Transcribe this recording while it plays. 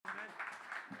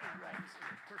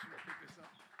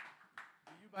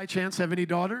By chance, have any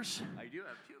daughters? I do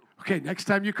have two. Okay, next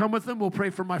time you come with them, we'll pray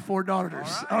for my 4 daughters.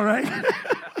 All right?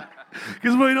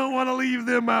 Because we don't want to leave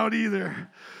them out either.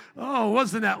 Oh,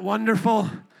 wasn't that wonderful?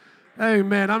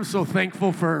 Amen. I'm so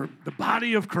thankful for the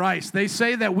body of Christ. They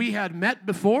say that we had met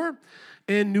before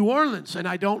in New Orleans, and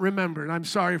I don't remember, and I'm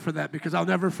sorry for that because I'll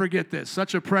never forget this.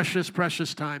 Such a precious,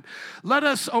 precious time. Let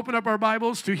us open up our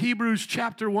Bibles to Hebrews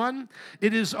chapter 1.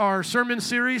 It is our sermon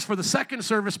series for the second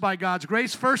service by God's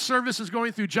grace. First service is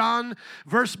going through John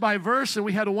verse by verse, and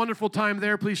we had a wonderful time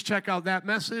there. Please check out that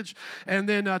message. And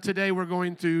then today we're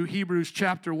going to Hebrews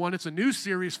chapter 1. It's a new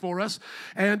series for us.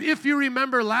 And if you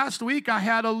remember last week, I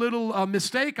had a little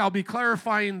mistake. I'll be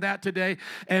clarifying that today.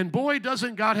 And boy,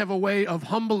 doesn't God have a way of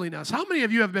humbling us. How many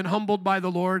of you have been humbled by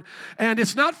the Lord? And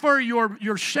it's not for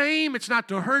your shame. It's not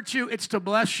to hurt you. It's to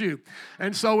bless you.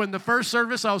 And so in the first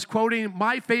service, I was quoting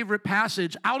my favorite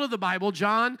passage out of the Bible,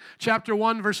 John chapter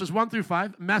 1, verses 1 through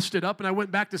 5. Messed it up, and I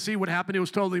went back to see what happened. It was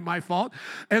totally my fault.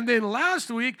 And then last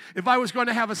week, if I was going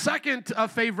to have a second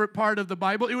favorite part of the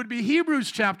Bible, it would be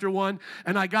Hebrews chapter 1.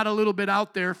 And I got a little bit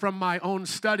out there from my own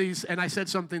studies, and I said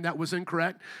something that was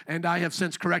incorrect. And I have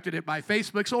since corrected it by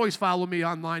Facebook. So always follow me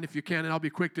online if you can, and I'll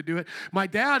be quick to do it. My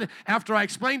dad, after I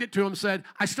explained it to him, said,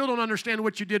 I still don't understand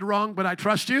what you did wrong, but I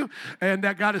trust you, and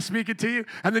that God is speaking to you.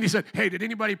 And then he said, hey, did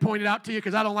anybody point it out to you?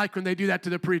 Because I don't like when they do that to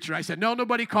the preacher. I said, no,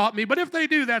 nobody caught me, but if they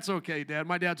do, that's okay, Dad.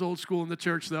 My dad's old school in the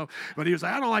church, though. But he was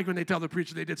like, I don't like when they tell the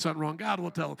preacher they did something wrong. God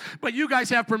will tell them. But you guys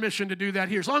have permission to do that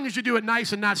here, as long as you do it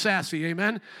nice and not sassy,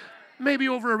 amen? Maybe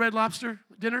over a Red Lobster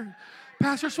dinner.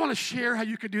 Pastor, I just want to share how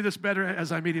you could do this better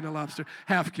as I'm eating a lobster.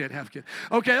 Half kid.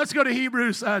 Okay, let's go to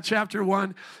Hebrews chapter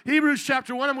 1. Hebrews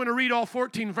chapter 1, I'm going to read all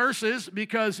 14 verses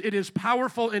because it is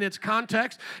powerful in its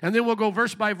context, and then we'll go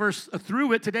verse by verse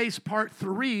through it. Today's part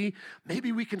 3.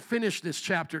 Maybe we can finish this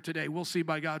chapter today. We'll see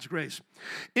by God's grace.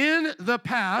 In the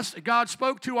past, God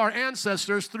spoke to our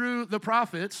ancestors through the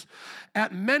prophets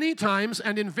at many times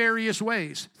and in various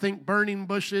ways. Think burning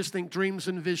bushes, think dreams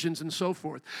and visions, and so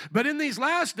forth. But in these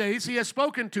last days, he has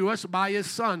spoken to us by his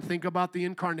Son. Think about the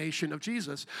incarnation of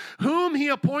Jesus, whom he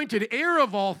appointed heir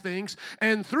of all things,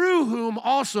 and through whom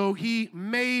also he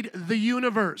made the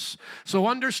universe. So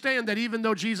understand that even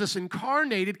though Jesus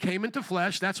incarnated, came into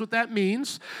flesh, that's what that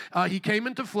means. He came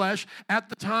into flesh at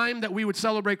the time that we would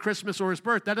celebrate Christmas or his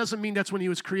birth. That doesn't mean that's when he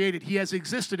was created. He has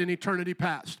existed in eternity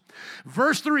past.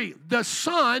 Verse 3, the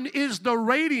Son is the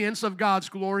radiance of God's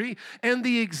glory and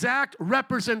the exact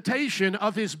representation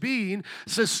of his being,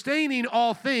 sustaining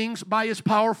all things by his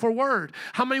powerful word.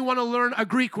 How many want to learn a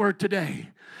Greek word today?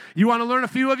 You want to learn a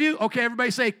few of you? Okay,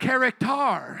 everybody say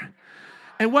character.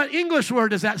 And what English word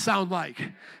does that sound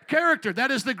like? Character.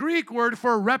 That is the Greek word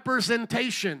for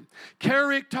representation.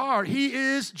 Character. He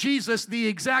is, Jesus, the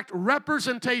exact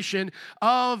representation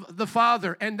of the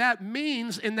Father. And that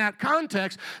means, in that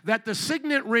context, that the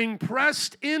signet ring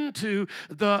pressed into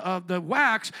the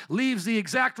wax leaves the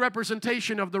exact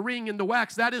representation of the ring in the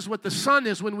wax. That is what the Son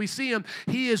is when we see him.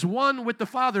 He is one with the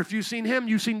Father. If you've seen him,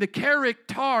 you've seen the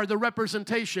character, the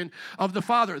representation of the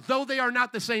Father. Though they are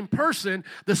not the same person,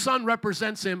 the Son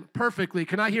represents him perfectly.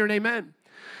 Can I hear an amen?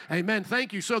 Amen.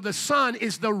 Thank you. So the Son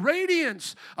is the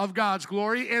radiance of God's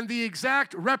glory and the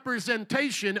exact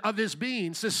representation of his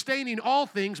being, sustaining all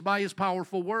things by his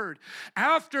powerful word.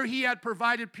 After he had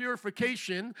provided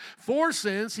purification for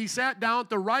sins, he sat down at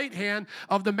the right hand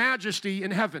of the majesty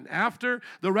in heaven. After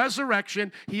the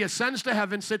resurrection, he ascends to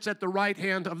heaven, sits at the right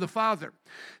hand of the Father.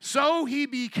 So he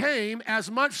became as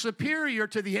much superior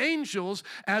to the angels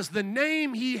as the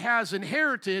name he has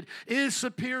inherited is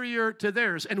superior to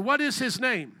theirs. And what is his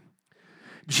name?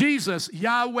 Jesus,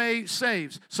 Yahweh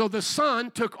saves. So the Son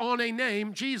took on a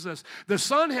name, Jesus. The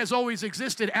Son has always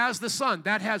existed as the Son.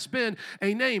 That has been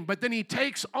a name. But then he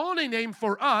takes on a name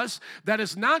for us that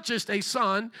is not just a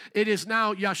Son. It is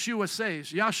now Yeshua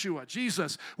saves. Yeshua,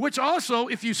 Jesus. Which also,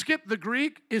 if you skip the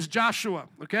Greek, is Joshua.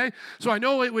 Okay? So I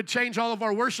know it would change all of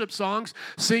our worship songs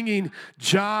singing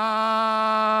Joshua,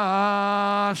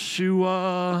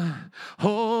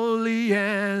 holy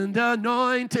and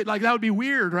anointed. Like that would be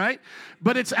weird, right?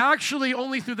 But it's actually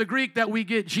only through the Greek that we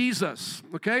get Jesus,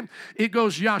 okay? It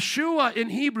goes Yeshua in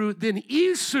Hebrew, then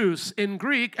Jesus in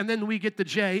Greek, and then we get the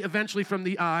J eventually from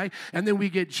the I, and then we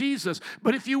get Jesus.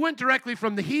 But if you went directly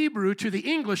from the Hebrew to the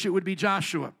English, it would be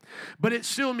Joshua. But it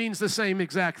still means the same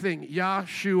exact thing.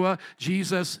 Yeshua,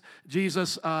 Jesus,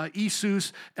 Jesus,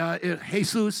 Jesus,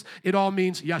 it all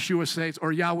means Yeshua saves,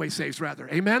 or Yahweh saves rather.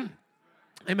 Amen?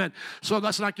 Amen. So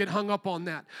let's not get hung up on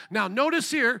that. Now,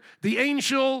 notice here, the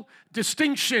angel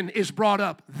distinction is brought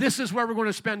up. This is where we're going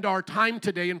to spend our time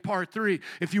today in part 3.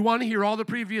 If you want to hear all the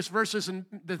previous verses and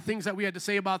the things that we had to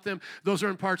say about them, those are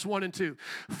in parts 1 and 2.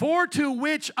 For to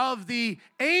which of the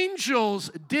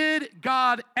angels did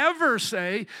God ever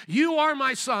say, you are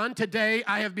my son, today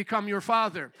I have become your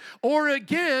father? Or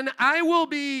again, I will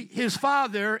be his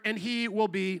father, and he will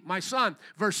be my son.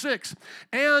 Verse 6.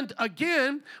 And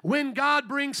again, when God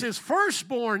brings his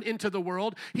firstborn into the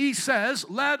world, he says,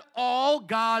 let all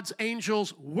God's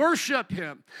angels worship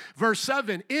him. Verse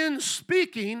 7, in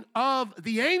speaking of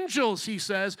the angels, he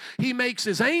says, he makes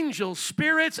his angels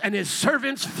spirits and his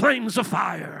servants flames of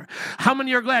fire. How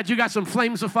many are glad you got some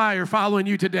flames of fire following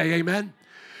you today? Amen.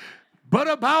 But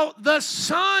about the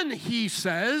Son, he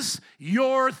says,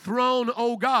 your throne,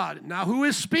 O God. Now, who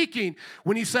is speaking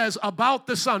when he says about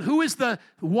the Son? Who is the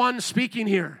one speaking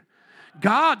here?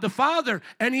 God, the Father.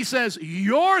 And he says,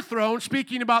 your throne,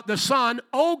 speaking about the Son,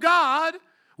 O God,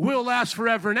 will last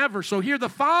forever and ever. So here the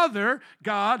Father,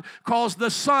 God, calls the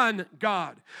Son,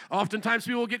 God. Oftentimes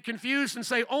people get confused and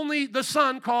say only the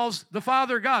Son calls the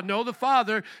Father, God. No, the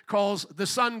Father calls the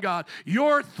Son, God.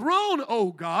 Your throne,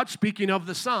 O God, speaking of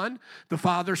the Son, the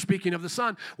Father speaking of the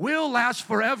Son, will last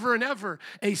forever and ever.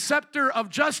 A scepter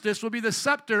of justice will be the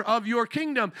scepter of your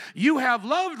kingdom. You have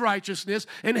loved righteousness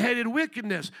and hated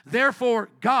wickedness. Therefore,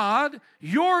 God,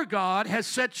 your God, has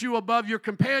set you above your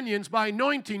companions by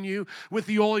anointing you with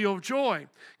the oil of joy.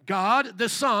 God, the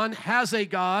Son, has a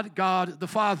God, God, the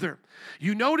Father.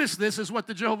 You notice this is what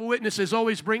the Jehovah's Witnesses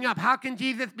always bring up. How can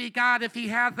Jesus be God if he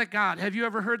has a God? Have you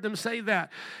ever heard them say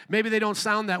that? Maybe they don't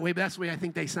sound that way, but that's the way I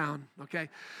think they sound, okay?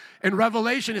 In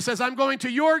Revelation, it says, I'm going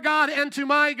to your God and to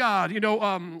my God. In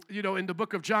the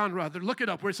book of John, rather. Look it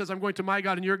up where it says, I'm going to my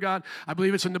God and your God. I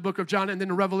believe it's in the book of John. And then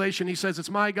in Revelation, he says,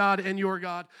 it's my God and your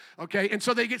God. Okay? And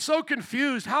so they get so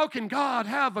confused. How can God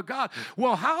have a God?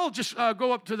 Well, how, just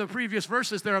go up to the previous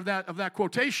verses there of that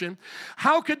quotation.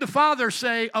 How could the Father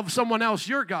say of someone else,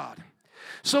 your God?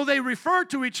 So they refer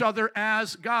to each other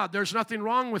as God. There's nothing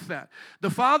wrong with that. The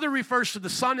Father refers to the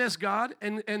Son as God,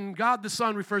 and God the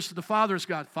Son refers to the Father as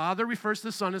God. Father refers to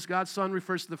the Son as God. Son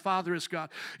refers to the Father as God.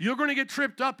 You're going to get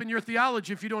tripped up in your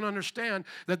theology if you don't understand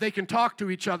that they can talk to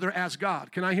each other as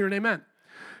God. Can I hear an amen?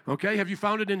 Okay, have you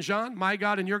found it in John, my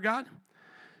God and your God?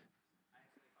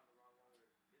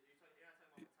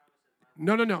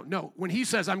 No. When he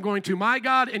says, I'm going to my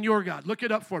God and your God, look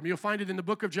it up for me. You'll find it in the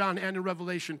book of John and in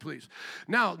Revelation, please.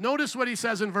 Now, notice what he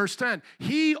says in verse 10.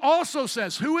 He also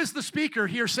says, who is the speaker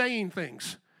here saying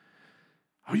things?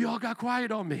 Oh, you all got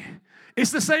quiet on me. It's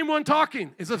the same one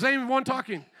talking. It's the same one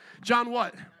talking. John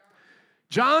what?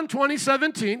 John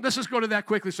 20:17. Let's just go to that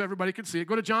quickly so everybody can see it.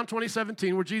 Go to John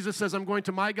 20:17 where Jesus says, I'm going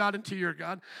to my God and to your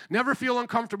God. Never feel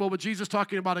uncomfortable with Jesus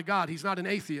talking about a God. He's not an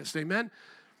atheist. Amen?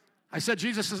 I said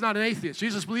Jesus is not an atheist.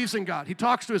 Jesus believes in God. He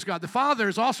talks to his God. The Father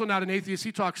is also not an atheist.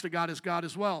 He talks to God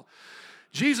as well.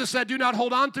 Jesus said, do not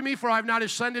hold on to me, for I have not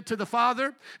ascended to the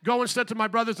Father. Go instead to my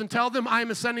brothers and tell them, I am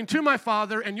ascending to my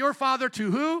Father and your Father,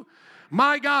 to who?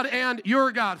 My God and your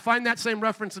God. Find that same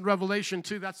reference in Revelation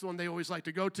 2. That's the one they always like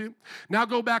to go to. Now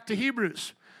go back to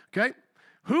Hebrews, okay?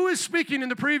 Who is speaking in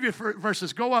the previous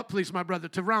verses? Go up, please, my brother,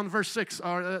 to around verse 6,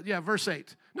 or verse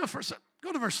 8. No,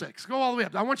 go to verse 6. Go all the way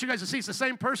up. I want you guys to see it's the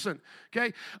same person,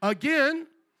 okay? Again,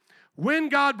 when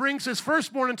God brings his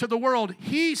firstborn into the world,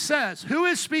 he says, who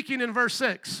is speaking in verse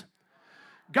 6?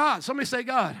 God. Somebody say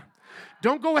God.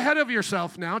 Don't go ahead of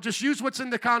yourself now. Just use what's in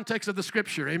the context of the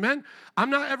Scripture, amen? I'm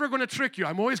not ever going to trick you.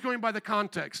 I'm always going by the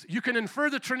context. You can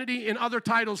infer the Trinity in other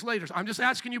titles later. I'm just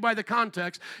asking you by the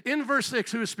context. In verse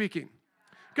 6, who is speaking?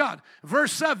 God.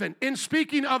 Verse 7, in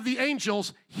speaking of the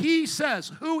angels, he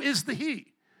says, who is the he?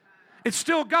 It's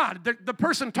still God. The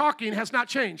person talking has not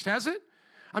changed, has it?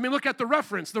 I mean, look at the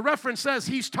reference. The reference says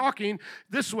he's talking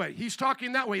this way. He's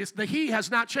talking that way. The he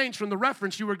has not changed from the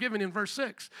reference you were given in verse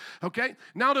 6. Okay?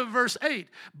 Now to verse 8.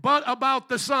 But about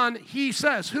the Son, he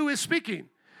says, who is speaking?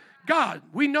 God.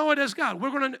 We know it as God. We're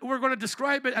going to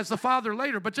describe it as the Father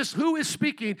later, but just who is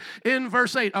speaking in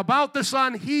verse 8? About the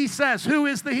Son, he says, who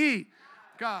is the he?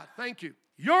 God. Thank you.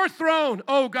 Your throne,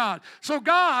 O God. So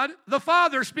God, the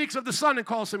Father, speaks of the Son and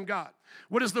calls him God.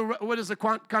 What is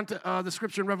the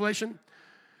scripture in Revelation?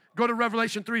 Go to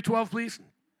Revelation 3:12, please.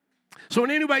 So when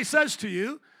anybody says to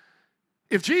you,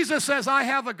 if Jesus says, I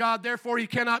have a God, therefore he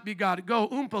cannot be God, go,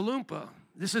 oompa loompa.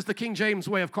 This is the King James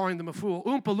way of calling them a fool.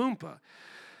 Oompa loompa.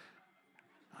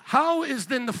 How is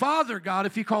then the Father God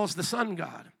if he calls the Son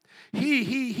God?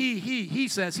 He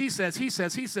says.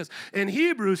 In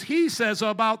Hebrews, he says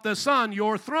about the Son,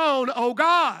 your throne, O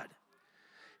God.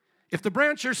 If the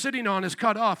branch you're sitting on is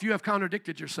cut off, you have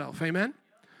contradicted yourself. Amen?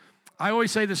 I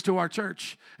always say this to our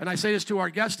church, and I say this to our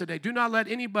guests today. Do not let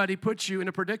anybody put you in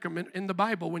a predicament in the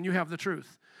Bible when you have the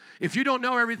truth. If you don't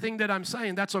know everything that I'm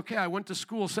saying, that's okay. I went to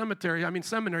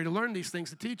seminary to learn these things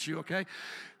to teach you, okay?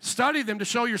 Study them to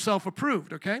show yourself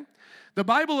approved, okay? The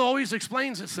Bible always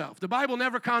explains itself. The Bible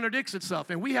never contradicts itself,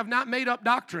 and we have not made up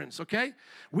doctrines, okay?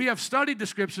 We have studied the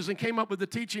Scriptures and came up with the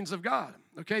teachings of God,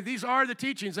 okay? These are the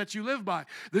teachings that you live by.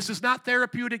 This is not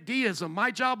therapeutic deism. My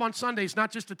job on Sunday is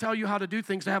not just to tell you how to do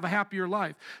things to have a happier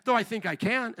life, though I think I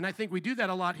can, and I think we do that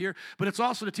a lot here, but it's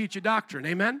also to teach you doctrine,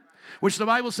 amen? Which the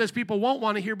Bible says people won't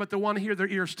want to hear, but they want to hear their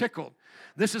ears tickled.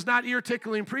 This is not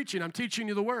ear-tickling preaching. I'm teaching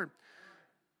you the Word.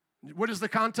 What is the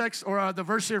context or the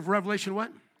verse here of Revelation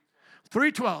what?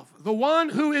 3:12, the one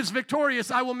who is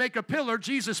victorious, I will make a pillar,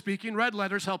 Jesus speaking, red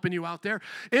letters helping you out there,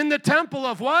 in the temple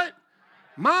of what?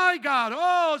 My God.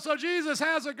 Oh, so Jesus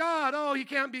has a God. Oh, he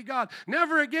can't be God.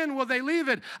 Never again will they leave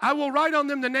it. I will write on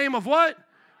them the name of what?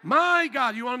 My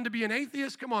God. You want them to be an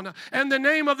atheist? Come on now. And the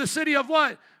name of the city of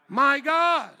what? My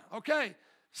God. Okay.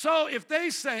 So if they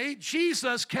say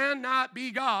Jesus cannot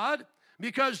be God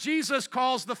because Jesus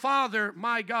calls the Father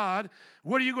my God,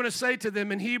 what are you going to say to them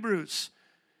in Hebrews?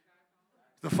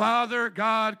 The Father,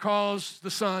 God, calls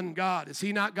the Son God. Is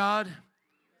he not God?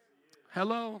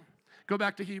 Hello? Go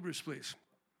back to Hebrews, please.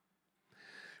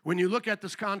 When you look at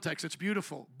this context, it's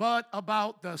beautiful. But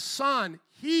about the Son,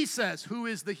 he says, who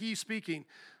is the he speaking?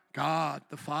 God,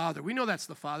 the Father. We know that's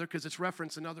the Father because it's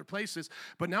referenced in other places,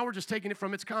 but now we're just taking it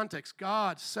from its context.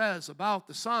 God says about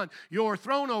the Son, your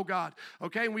throne, O God.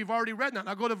 Okay, and we've already read that.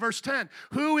 Now go to verse 10.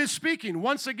 Who is speaking?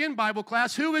 Once again, Bible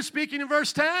class, who is speaking in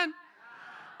verse 10?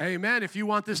 Amen. If you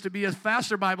want this to be a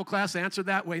faster Bible class, answer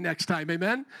that way next time.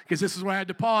 Amen? Because this is where I had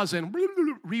to pause and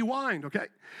rewind, okay?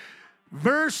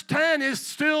 Verse 10 is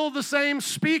still the same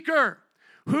speaker.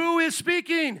 Who is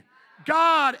speaking?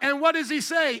 God. And what does he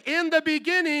say? In the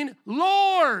beginning,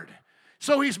 Lord.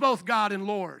 So he's both God and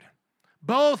Lord.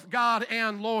 Both God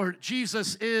and Lord.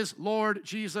 Jesus is Lord.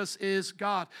 Jesus is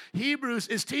God. Hebrews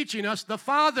is teaching us the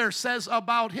Father says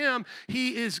about him,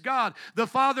 he is God. The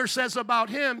Father says about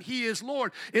him, he is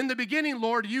Lord. In the beginning,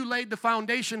 Lord, you laid the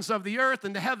foundations of the earth,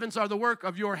 and the heavens are the work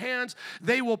of your hands.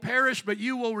 They will perish, but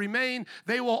you will remain.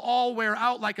 They will all wear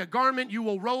out like a garment. You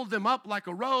will roll them up like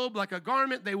a robe, like a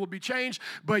garment. They will be changed,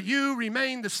 but you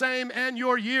remain the same, and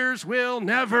your years will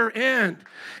never end.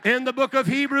 In the book of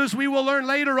Hebrews, we will learn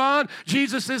later on,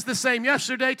 Jesus is the same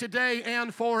yesterday, today,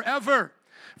 and forever.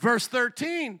 Verse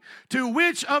 13, to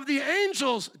which of the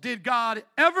angels did God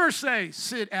ever say,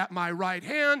 sit at my right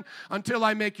hand until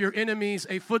I make your enemies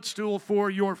a footstool for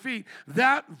your feet?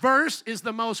 That verse is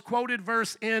the most quoted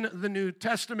verse in the New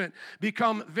Testament.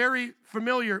 Become very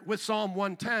familiar with Psalm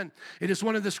 110. It is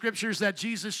one of the scriptures that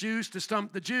Jesus used to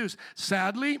stump the Jews.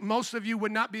 Sadly, most of you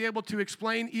would not be able to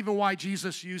explain even why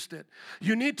Jesus used it.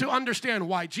 You need to understand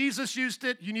why Jesus used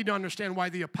it. You need to understand why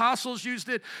the apostles used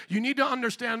it. You need to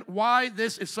understand why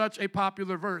this is such a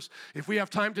popular verse. If we have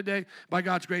time today, by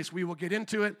God's grace, we will get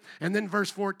into it. And then verse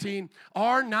 14,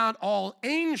 are not all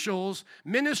angels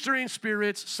ministering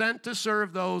spirits sent to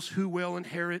serve those who will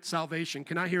inherit salvation?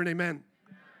 Can I hear an amen?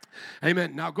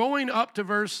 Amen. Now going up to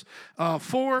verse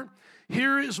 4,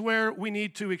 here is where we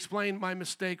need to explain my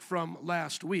mistake from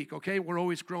last week, okay? We're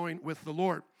always growing with the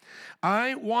Lord.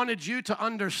 I wanted you to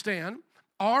understand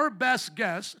our best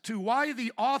guess to why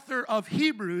the author of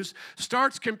Hebrews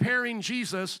starts comparing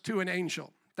Jesus to an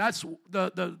angel. That's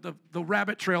the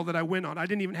rabbit trail that I went on. I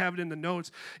didn't even have it in the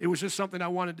notes. It was just something I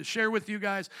wanted to share with you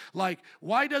guys. Like,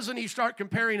 why doesn't he start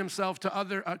comparing himself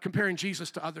to comparing Jesus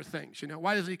to other things? You know,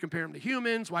 why doesn't he compare him to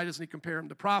humans? Why doesn't he compare him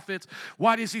to prophets?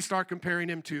 Why does he start comparing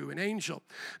him to an angel?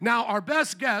 Now, our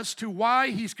best guess to why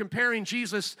he's comparing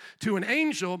Jesus to an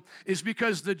angel is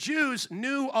because the Jews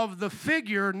knew of the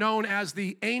figure known as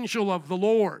the angel of the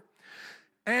Lord.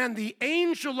 And the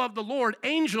angel of the Lord,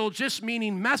 angel just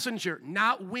meaning messenger,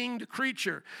 not winged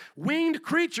creature. Winged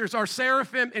creatures are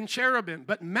seraphim and cherubim,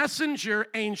 but messenger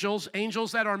angels,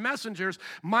 angels that are messengers,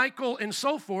 Michael and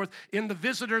so forth, in the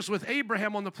visitors with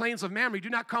Abraham on the plains of Mamre, do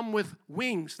not come with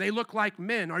wings. They look like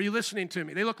men. Are you listening to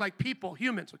me? They look like people,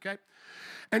 humans, okay?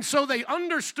 And so they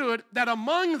understood that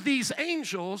among these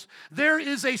angels, there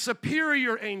is a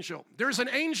superior angel. There's an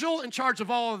angel in charge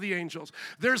of all of the angels.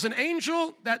 There's an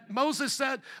angel that Moses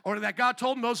said said, or that God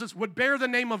told Moses, would bear the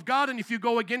name of God, and if you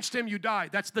go against him, you die.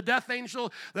 That's the death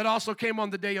angel that also came on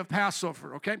the day of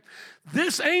Passover, okay?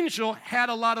 This angel had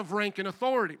a lot of rank and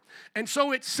authority. And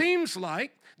so it seems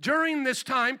like during this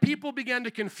time, people began to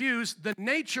confuse the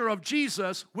nature of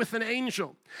Jesus with an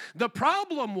angel. The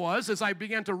problem was, as I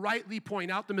began to rightly point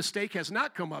out, the mistake has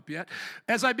not come up yet,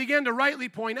 as I began to rightly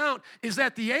point out, is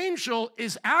that the angel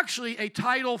is actually a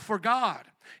title for God.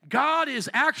 God is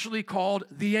actually called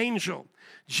the angel.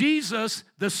 Jesus,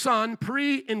 the Son,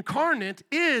 pre-incarnate,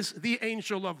 is the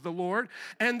angel of the Lord,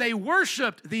 and they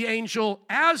worshiped the angel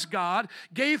as God,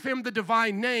 gave him the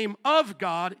divine name of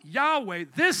God, Yahweh.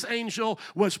 This angel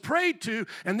was prayed to,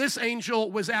 and this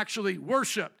angel was actually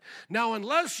worshiped. Now,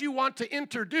 unless you want to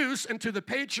introduce into the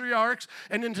patriarchs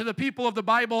and into the people of the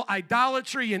Bible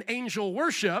idolatry and angel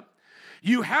worship,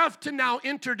 you have to now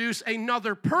introduce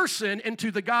another person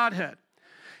into the Godhead.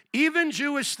 Even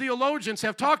Jewish theologians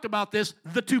have talked about this,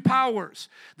 the two powers.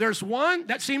 There's one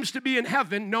that seems to be in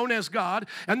heaven, known as God,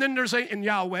 and then there's in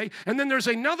Yahweh, and then there's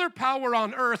another power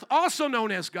on earth, also known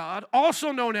as God,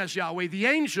 also known as Yahweh, the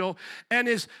angel, and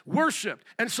is worshipped.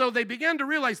 And so they began to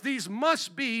realize these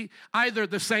must be either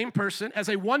the same person, as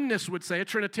a oneness would say, a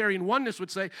Trinitarian oneness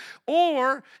would say,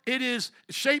 or it is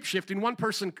shape-shifting, one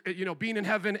person, being in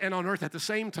heaven and on earth at the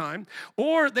same time,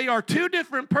 or they are two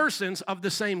different persons of the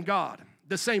same God.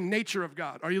 The same nature of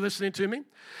God. Are you listening to me?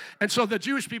 And so the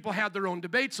Jewish people had their own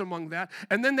debates among that,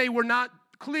 and then they were not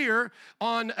clear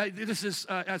on, this is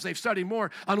as they've studied more,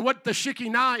 on what the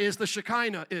Shekinah is, the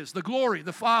Shekinah is, the glory,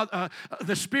 the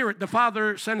Spirit. The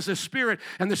Father sends the Spirit,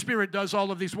 and the Spirit does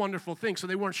all of these wonderful things. So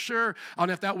they weren't sure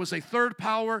on if that was a third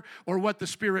power or what the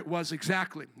Spirit was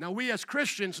exactly. Now, we as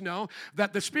Christians know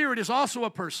that the Spirit is also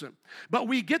a person, but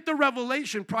we get the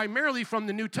revelation primarily from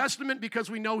the New Testament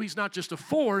because we know he's not just a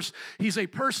force, he's a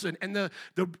person. And the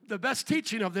best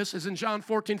teaching of this is in John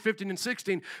 14, 15, and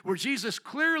 16, where Jesus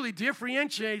clearly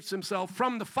differentiates himself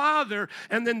from the Father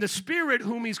and then the Spirit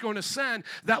whom he's going to send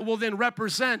that will then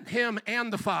represent him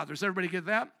and the Father. Does everybody get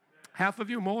that? Half of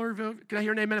you, more of you? Can I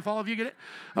hear an amen if all of you get it?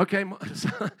 Okay,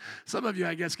 some of you,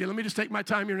 I guess, get it. Let me just take my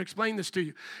time here and explain this to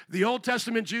you. The Old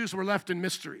Testament Jews were left in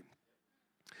mystery.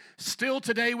 Still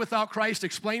today, without Christ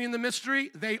explaining the mystery,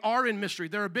 they are in mystery.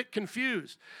 They're a bit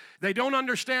confused. They don't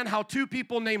understand how two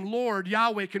people named Lord,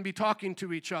 Yahweh, can be talking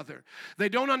to each other. They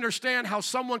don't understand how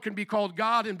someone can be called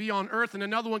God and be on earth, and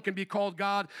another one can be called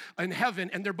God in heaven,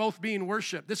 and they're both being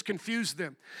worshiped. This confused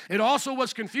them. It also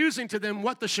was confusing to them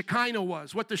what the Shekinah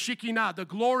was, what the Shekinah, the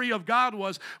glory of God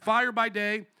was, fire by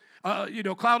day,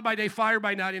 cloud by day, fire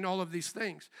by night, and all of these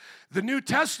things. The New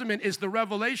Testament is the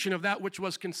revelation of that which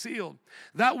was concealed.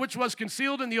 That which was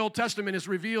concealed in the Old Testament is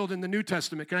revealed in the New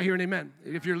Testament. Can I hear an amen?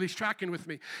 If you're at least tracking with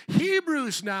me.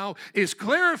 Hebrews now is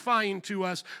clarifying to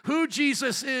us who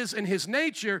Jesus is in his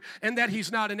nature and that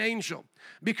he's not an angel.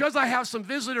 Because I have some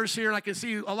visitors here and I can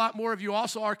see a lot more of you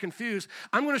also are confused,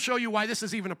 I'm going to show you why this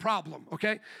is even a problem,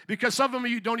 okay? Because some of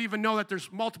you don't even know that there's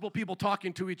multiple people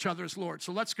talking to each other as Lord.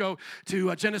 So let's go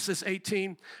to Genesis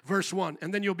 18, verse 1,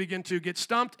 and then you'll begin to get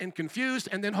stumped and confused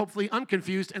and then hopefully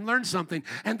unconfused and learn something.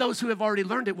 And those who have already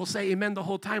learned it will say amen the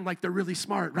whole time like they're really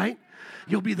smart, right?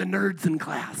 You'll be the nerds in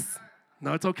class.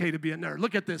 No, it's okay to be a nerd.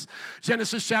 Look at this.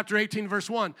 Genesis chapter 18, verse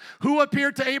 1. Who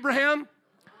appeared to Abraham?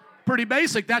 Pretty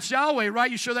basic. That's Yahweh,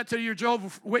 right? You show that to your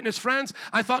Jehovah's Witness friends.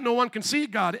 I thought no one can see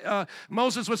God.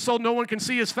 Moses was told no one can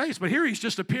see his face, but here he's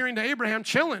just appearing to Abraham,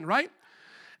 chilling, right?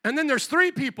 And then there's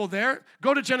three people there.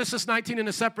 Go to Genesis 19 in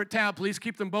a separate tab, please.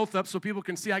 Keep them both up so people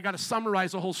can see. I got to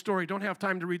summarize the whole story. Don't have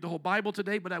time to read the whole Bible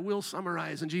today, but I will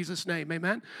summarize in Jesus' name,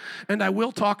 amen? And I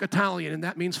will talk Italian, and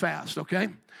that means fast, okay?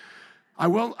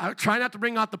 I try not to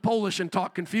bring out the Polish and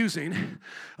talk confusing,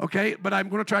 okay? But I'm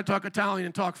going to try to talk Italian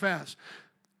and talk fast.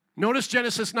 Notice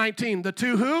Genesis 19. The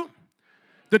two who?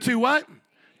 The two what?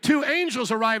 Two angels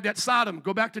arrived at Sodom.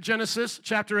 Go back to Genesis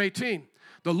chapter 18.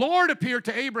 The Lord appeared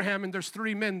to Abraham, and there's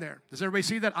three men there. Does everybody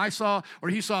see that?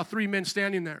 He saw three men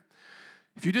standing there.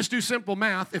 If you just do simple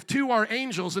math, if two are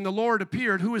angels and the Lord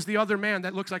appeared, who is the other man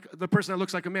that looks like, the person that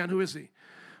looks like a man, who is he?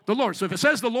 The Lord. So if it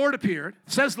says the Lord appeared,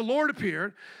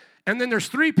 and then there's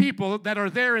three people that are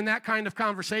there in that kind of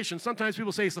conversation. Sometimes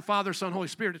people say it's the Father, Son, Holy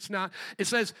Spirit. It's not. It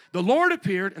says the Lord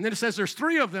appeared, and then it says there's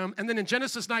three of them, and then in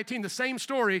Genesis 19, the same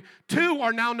story, two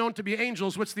are now known to be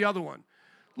angels. What's the other one?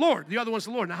 Lord. The other one's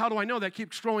the Lord. Now, how do I know that?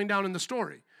 Keep scrolling down in the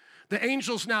story. The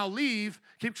angels now leave.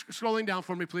 Keep scrolling down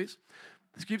for me, please.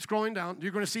 Let's keep scrolling down.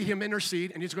 You're going to see him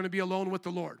intercede, and he's going to be alone with the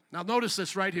Lord. Now, notice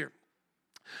this right here.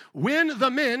 When the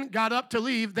men got up to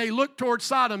leave, they looked toward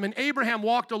Sodom, and Abraham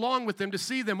walked along with them to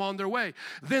see them on their way.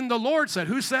 Then the Lord said,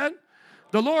 who said?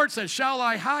 The Lord says, shall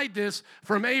I hide this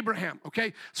from Abraham?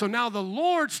 Okay, so now the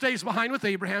Lord stays behind with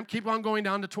Abraham. Keep on going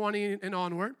down to 20 and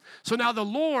onward. So now the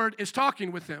Lord is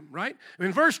talking with them, right?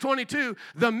 In verse 22,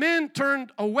 the men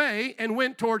turned away and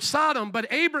went towards Sodom, but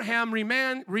Abraham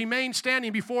remained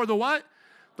standing before the what?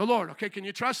 The Lord. Okay, can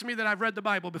you trust me that I've read the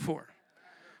Bible before?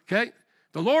 Okay,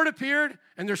 the Lord appeared,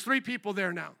 and there's 3 people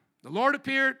there now. The Lord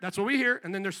appeared, that's what we hear,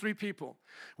 and then there's 3 people.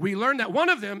 We learned that one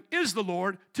of them is the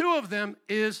Lord, 2 of them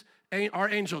are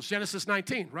angels. Genesis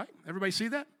 19, right? Everybody see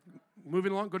that?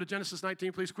 Moving along, go to Genesis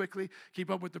 19, please, quickly. Keep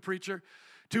up with the preacher.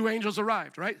 2 angels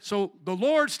arrived, right? So the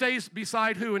Lord stays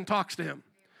beside who and talks to him?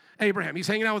 Abraham. He's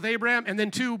hanging out with Abraham, and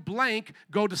then 2 blank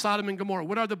go to Sodom and Gomorrah.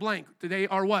 What are the blank? They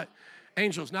are what?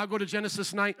 Angels. Now go to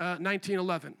Genesis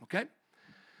 19:11, okay?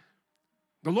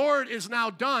 The Lord is now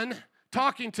done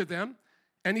talking to them,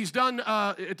 and he's done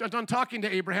talking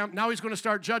to Abraham. Now he's going to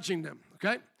start judging them,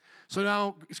 okay? So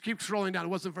now, keep scrolling down. It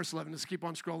wasn't verse 11. Let's keep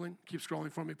on scrolling. Keep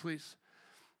scrolling for me, please.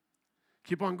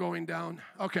 Keep on going down.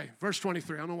 Okay, verse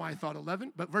 23. I don't know why I thought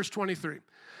 11, but verse 23.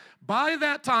 By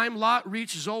that time, Lot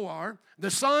reached Zoar.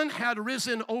 The sun had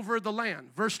risen over the land.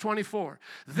 Verse 24.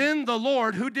 Then the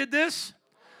Lord, who did this?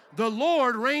 The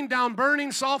Lord rained down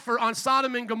burning sulfur on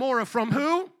Sodom and Gomorrah from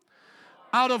who?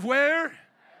 Out of where?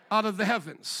 Out of the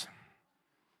heavens.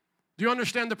 Do you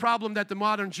understand the problem that the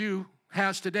modern Jew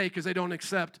has today because they don't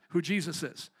accept who Jesus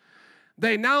is?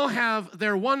 They now have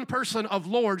their one person of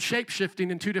Lord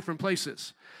shape-shifting in 2 different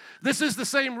places. This is the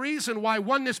same reason why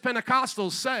oneness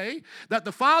Pentecostals say that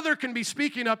the Father can be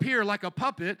speaking up here like a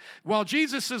puppet while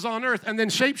Jesus is on earth and then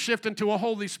shape-shift into a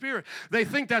Holy Spirit. They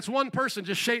think that's one person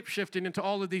just shape-shifting into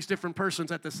all of these different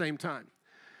persons at the same time.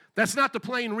 That's not the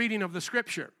plain reading of the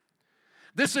Scripture.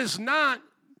 This is not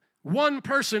one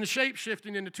person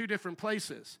shape-shifting into 2 different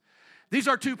places. These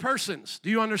are 2 persons. Do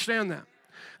you understand that?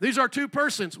 These are 2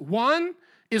 persons. One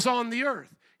is on the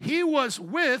earth. He was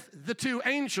with the 2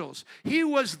 angels. He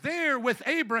was there with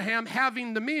Abraham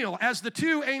having the meal. As the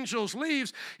 2 angels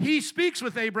leaves, he speaks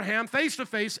with Abraham face to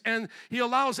face, and he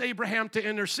allows Abraham to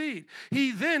intercede.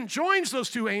 He then joins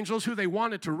those 2 angels who they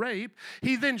wanted to rape.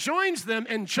 He then joins them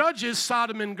and judges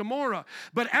Sodom and Gomorrah.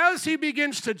 But as he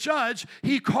begins to judge,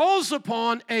 he calls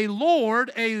upon a Lord,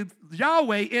 a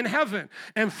Yahweh in heaven.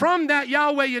 And from that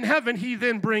Yahweh in heaven, he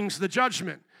then brings the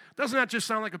judgment. Doesn't that just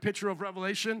sound like a picture of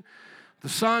Revelation? The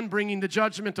Son bringing the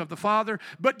judgment of the Father.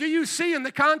 But do you see in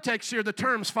the context here the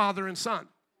terms Father and Son?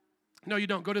 No, you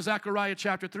don't. Go to Zechariah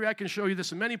chapter 3. I can show you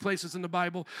this in many places in the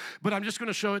Bible, but I'm just going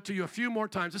to show it to you a few more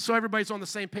times, just so everybody's on the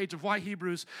same page of why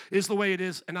Hebrews is the way it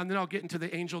is, and then I'll get into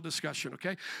the angel discussion,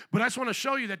 okay? But I just want to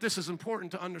show you that this is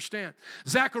important to understand.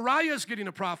 Zechariah is getting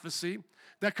a prophecy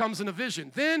that comes in a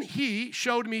vision. Then he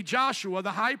showed me Joshua,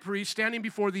 the high priest, standing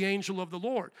before the angel of the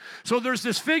Lord. So there's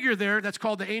this figure there that's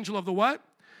called the angel of the what?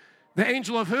 The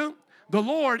angel of who? The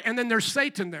Lord, and then there's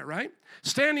Satan there, right?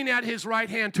 Standing at his right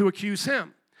hand to accuse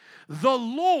him. The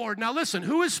Lord, now listen,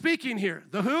 who is speaking here?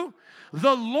 The who?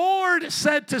 The Lord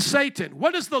said to Satan.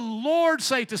 What does the Lord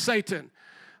say to Satan?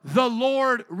 The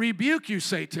Lord rebuke you,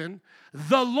 Satan.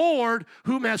 The Lord,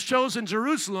 whom has chosen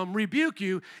Jerusalem, rebuke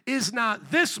you. Is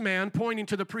not this man, pointing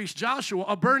to the priest Joshua,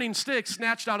 a burning stick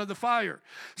snatched out of the fire?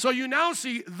 So you now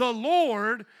see the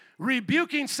Lord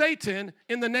rebuking Satan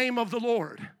in the name of the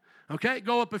Lord. Okay,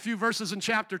 go up a few verses in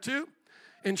chapter 2.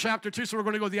 In chapter 2, so we're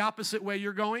going to go the opposite way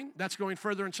you're going. That's going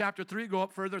further in chapter 3. Go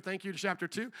up further, thank you, to chapter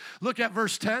 2. Look at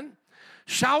verse 10.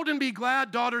 Shout and be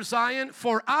glad, daughter Zion,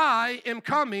 for I am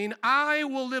coming. I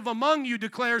will live among you,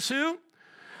 declares who?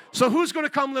 So who's going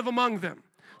to come live among them?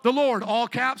 The Lord, all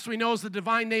caps, we know is the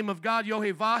divine name of God,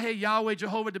 Yohevah, Yahweh,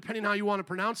 Jehovah, depending how you want to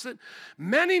pronounce it.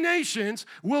 Many nations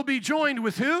will be joined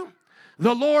with who?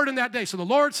 The Lord in that day. So the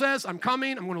Lord says, I'm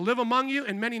coming, I'm going to live among you,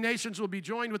 and many nations will be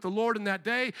joined with the Lord in that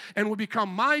day and will become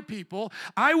my people.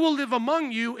 I will live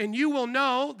among you, and you will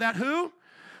know that who?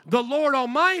 The Lord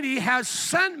Almighty has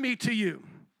sent me to you.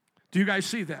 Do you guys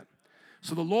see that?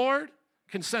 So the Lord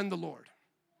can send the Lord.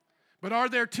 But are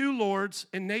there 2 Lords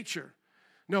in nature?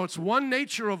 No, it's one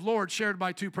nature of Lord shared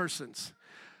by 2 persons.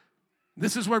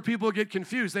 This is where people get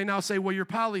confused. They now say, well, you're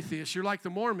polytheists. You're like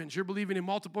the Mormons. You're believing in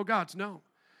multiple gods. No.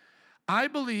 I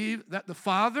believe that the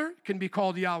Father can be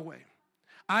called Yahweh.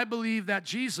 I believe that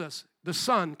Jesus, the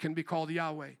Son, can be called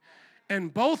Yahweh.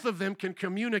 And both of them can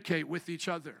communicate with each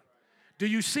other. Do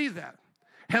you see that?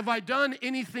 Have I done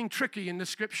anything tricky in the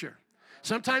Scripture?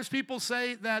 Sometimes people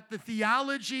say that the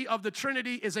theology of the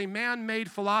Trinity is a man-made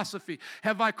philosophy.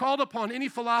 Have I called upon any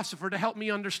philosopher to help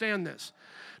me understand this?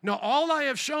 No, all I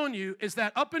have shown you is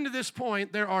that up until this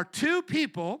point, there are 2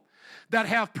 people that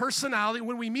have personality.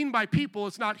 When we mean by people,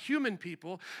 it's not human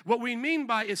people. What we mean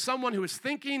by is someone who is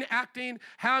thinking, acting,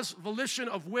 has volition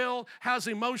of will, has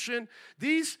emotion.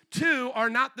 These two are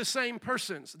not the same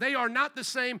persons. They are not the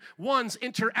same ones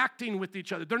interacting with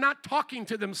each other. They're not talking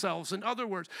to themselves. In other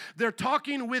words, they're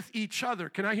talking with each other.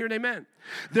 Can I hear an amen?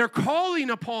 They're calling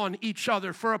upon each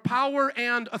other for a power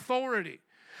and authority.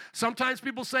 Sometimes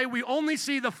people say we only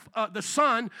see the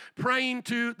Son praying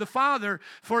to the Father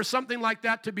for something like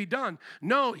that to be done.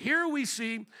 No, here we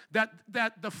see that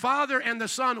the Father and the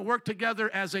Son work together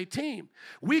as a team.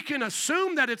 We can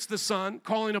assume that it's the Son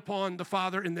calling upon the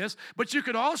Father in this, but you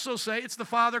could also say it's the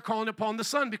Father calling upon the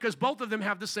Son because both of them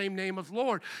have the same name of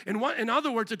Lord. In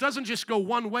other words, it doesn't just go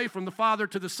one way from the Father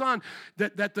to the Son,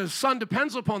 that the Son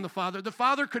depends upon the Father. The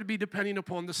Father could be depending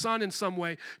upon the Son in some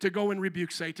way to go and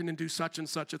rebuke Satan and do such and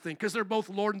such a thing, because they're both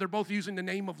Lord and they're both using the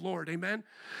name of Lord, amen?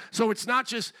 So it's not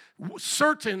just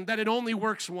certain that it only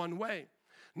works one way.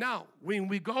 Now, when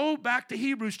we go back to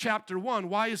Hebrews chapter 1,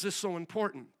 why is this so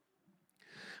important?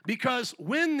 Because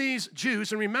when these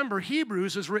Jews, and remember,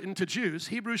 Hebrews is written to Jews,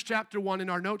 Hebrews chapter 1 in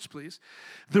our notes, please.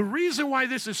 The reason why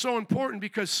this is so important,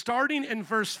 because starting in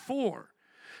verse 4,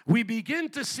 we begin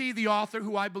to see the author,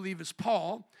 who I believe is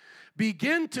Paul,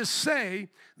 begin to say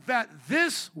that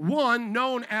this one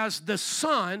known as the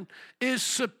Son is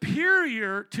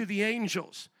superior to the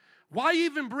angels. Why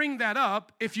even bring that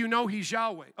up if you know he's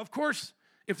Yahweh? Of course,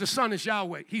 if the Son is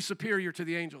Yahweh, he's superior to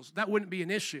the angels. That wouldn't be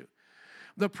an issue.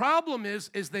 The problem is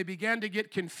they began to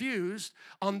get confused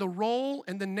on the role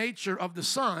and the nature of the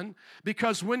Son,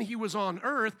 because when he was on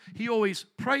earth, he always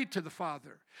prayed to the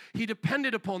Father. He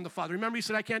depended upon the Father. Remember, he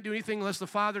said, I can't do anything unless the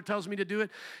Father tells me to do it.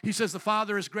 He says, the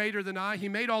Father is greater than I. He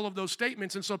made all of those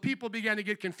statements, and so people began to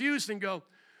get confused and go,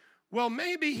 well,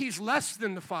 maybe he's less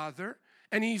than the Father,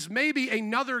 and he's maybe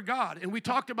another God. And we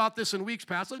talked about this in weeks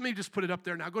past. Let me just put it up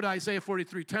there now. Go to Isaiah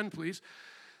 43:10, please.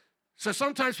 So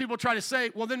sometimes people try to say,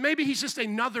 well, then maybe he's just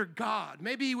another God.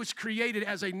 Maybe he was created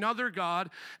as another God,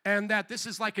 and that this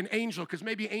is like an angel, because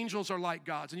maybe angels are like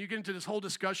gods. And you get into this whole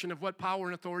discussion of what power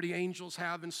and authority angels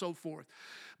have and so forth.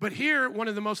 But here, one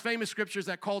of the most famous scriptures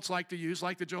that cults like to use,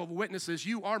 like the Jehovah's Witnesses,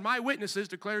 you are my witnesses,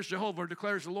 declares Jehovah, or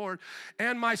declares the Lord,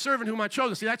 and my servant whom I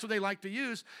chosen. See, that's what they like to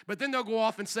use. But then they'll go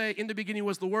off and say, in the beginning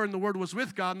was the Word, and the Word was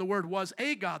with God, and the Word was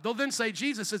a God. They'll then say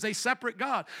Jesus is a separate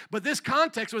God. But this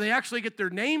context where they actually get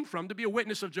their name from, to be a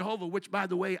witness of Jehovah, which, by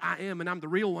the way, I am, and I'm the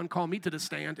real one, call me to the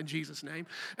stand in Jesus' name,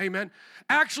 amen,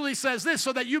 actually says this,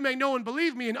 so that you may know and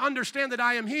believe me and understand that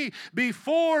I am he.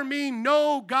 Before me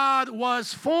no God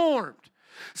was formed.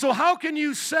 So how can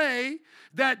you say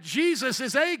that Jesus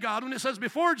is a God when it says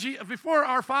before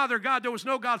our Father God there was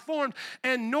no God formed,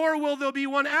 and nor will there be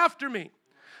one after me?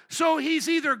 So he's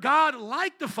either God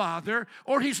like the Father,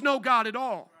 or he's no God at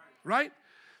all, right?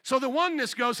 So the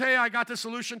oneness goes, hey, I got the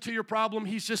solution to your problem.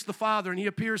 He's just the Father, and he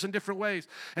appears in different ways.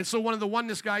 And so one of the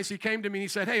oneness guys, he came to me and he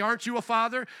said, hey, aren't you a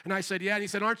father? And I said, yeah. And he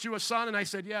said, aren't you a son? And I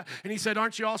said, yeah. And he said,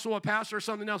 aren't you also a pastor or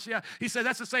something else? Yeah. He said,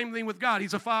 that's the same thing with God.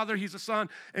 He's a father, he's a son,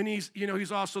 and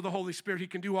he's also the Holy Spirit. He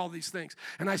can do all these things.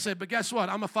 And I said, but guess what?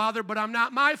 I'm a father, but I'm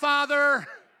not my father.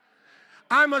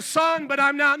 I'm a son, but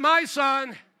I'm not my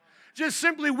son. Just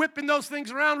simply whipping those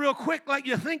things around real quick like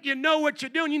you think you know what you're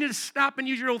doing. You need to stop and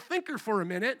use your old thinker for a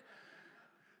minute.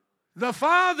 The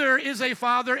Father is a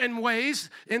father in ways,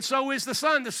 and so is the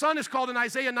Son. The Son is called in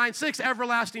Isaiah 9:6,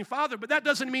 everlasting Father, but that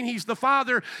doesn't mean he's the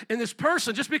Father in this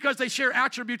person, just because they share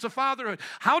attributes of fatherhood.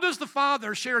 How does the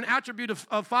Father share an attribute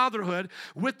of fatherhood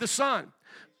with the Son?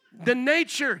 The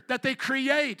nature that they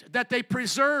create, that they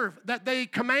preserve, that they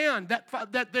command,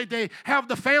 that they have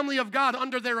the family of God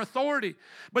under their authority.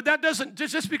 But that doesn't,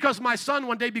 just because my son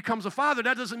one day becomes a father,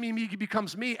 that doesn't mean he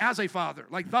becomes me as a father,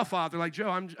 like the Father, like Joe.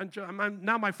 I'm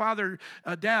now my father,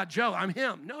 dad, Joe. I'm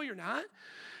him. No, you're not.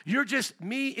 You're just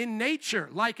me in nature,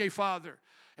 like a father.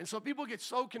 And so people get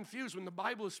so confused when the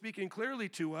Bible is speaking clearly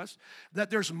to us that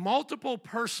there's multiple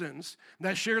persons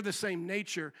that share the same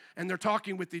nature, and they're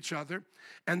talking with each other.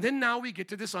 And then now we get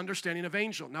to this understanding of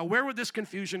angel. Now, where would this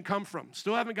confusion come from?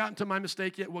 Still haven't gotten to my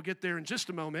mistake yet. We'll get there in just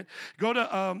a moment. Go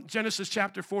to Genesis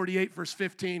chapter 48, verse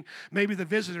 15. Maybe the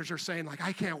visitors are saying, like,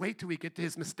 I can't wait till we get to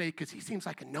his mistake because he seems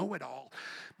like a know-it-all.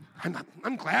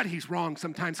 I'm glad he's wrong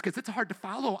sometimes because it's hard to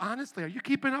follow, honestly. Are you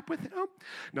keeping up with him?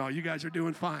 No, you guys are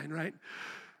doing fine, right?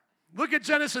 Look at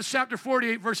Genesis chapter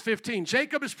 48, verse 15.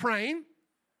 Jacob is praying.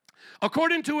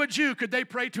 According to a Jew, could they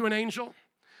pray to an angel?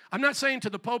 I'm not saying to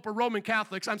the Pope or Roman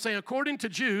Catholics. I'm saying according to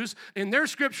Jews, in their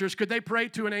scriptures, could they pray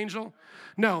to an angel?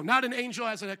 No, not an angel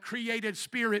as a created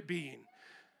spirit being.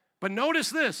 But notice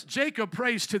this, Jacob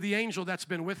prays to the angel that's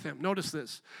been with him. Notice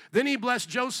this. Then he blessed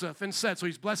Joseph and said, so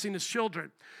he's blessing his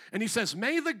children. And he says,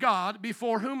 may the God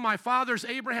before whom my fathers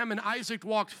Abraham and Isaac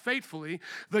walked faithfully,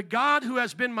 the God who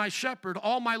has been my shepherd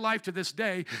all my life to this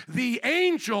day, the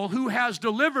angel who has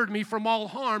delivered me from all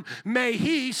harm, may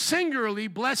he singularly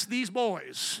bless these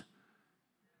boys.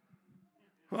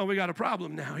 Well, we got a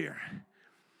problem now here.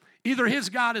 Either his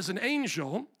God is an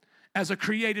angel, as a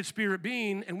created spirit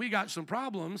being, and we got some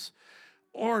problems,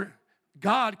 or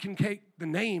God can take the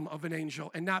name of an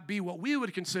angel and not be what we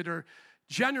would consider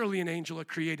generally an angel, a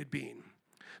created being.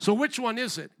 So which one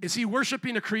is it? Is he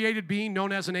worshiping a created being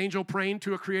known as an angel, praying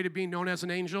to a created being known as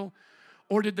an angel?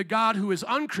 Or did the God who is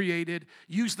uncreated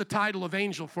use the title of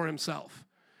angel for himself?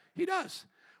 He does.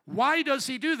 Why does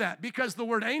he do that? Because the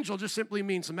word angel just simply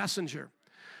means a messenger.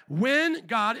 When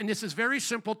God, and this is very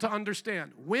simple to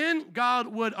understand, when God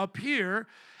would appear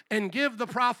and give the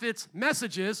prophets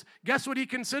messages, guess what he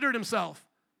considered himself?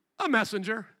 A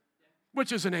messenger,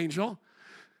 which is an angel.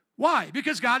 Why?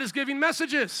 Because God is giving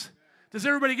messages. Does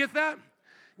everybody get that?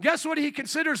 Guess what he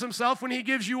considers himself when he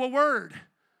gives you a word?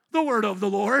 The word of the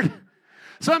Lord.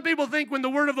 Some people think when the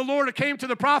word of the Lord came to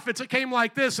the prophets, it came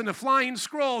like this in a flying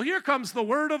scroll. Here comes the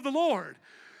word of the Lord.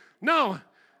 No.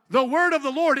 The word of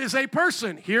the Lord is a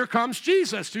person. Here comes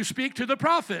Jesus to speak to the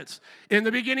prophets. In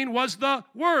the beginning was the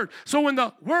word. So when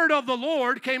the word of the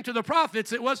Lord came to the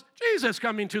prophets, it was Jesus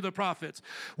coming to the prophets.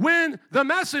 When the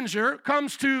messenger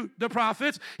comes to the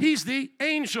prophets, he's the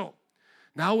angel.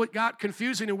 Now it got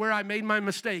confusing and where I made my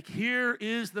mistake. Here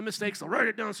is the mistake. So write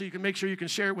it down so you can make sure you can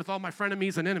share it with all my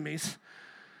frenemies and enemies.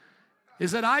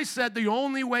 Is that I said the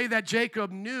only way that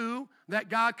Jacob knew that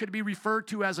God could be referred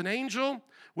to as an angel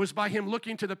was by him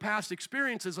looking to the past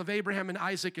experiences of Abraham and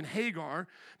Isaac and Hagar,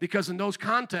 because in those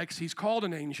contexts, he's called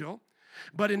an angel.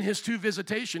 But in his two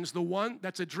visitations, the one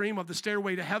that's a dream of the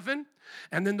stairway to heaven,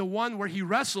 and then the one where he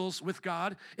wrestles with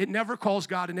God, it never calls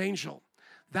God an angel.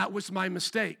 That was my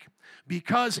mistake.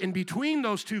 Because in between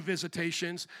those two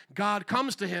visitations, God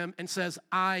comes to him and says,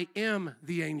 I am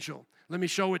the angel. Let me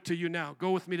show it to you now.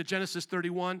 Go with me to Genesis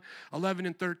 31, 11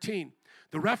 and 13.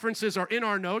 The references are in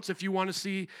our notes if you want to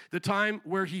see the time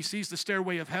where he sees the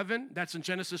stairway of heaven. That's in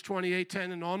Genesis 28,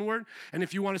 10 and onward. And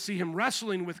if you want to see him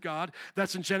wrestling with God,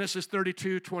 that's in Genesis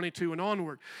 32, 22 and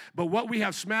onward. But what we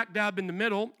have smack dab in the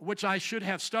middle, which I should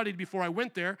have studied before I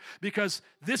went there, because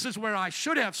this is where I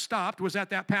should have stopped, was at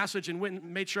that passage and went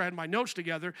and made sure I had my notes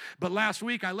together. But last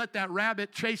week I let that rabbit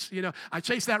I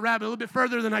chased that rabbit a little bit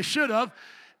further than I should have.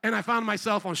 And I found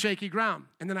myself on shaky ground.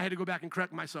 And then I had to go back and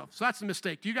correct myself. So that's the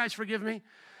mistake. Do you guys forgive me?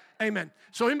 Amen.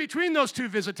 So in between those two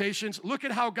visitations, look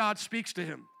at how God speaks to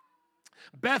him.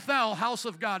 Bethel, house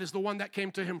of God, is the one that came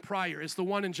to him prior. It's the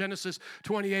one in Genesis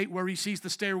 28 where he sees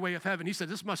the stairway of heaven. He said,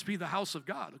 this must be the house of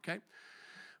God, okay?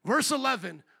 Verse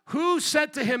 11, who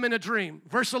said to him in a dream?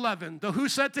 Verse 11, the who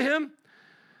said to him?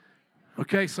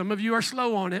 Okay, some of you are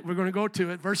slow on it. We're going to go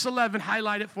to it. Verse 11,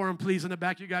 highlight it for him, please, in the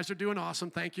back. You guys are doing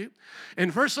awesome. Thank you. In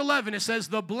verse 11, it says,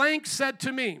 the blank said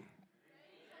to me,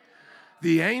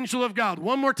 the angel of God.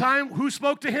 One more time, who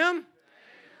spoke to him?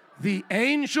 The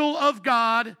angel of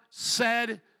God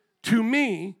said to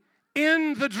me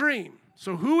in the dream.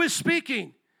 So who is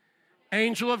speaking?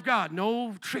 Angel of God.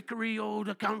 No trickery,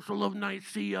 the Council of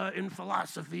Nicaea in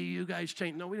philosophy. You guys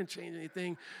changed. No, we didn't change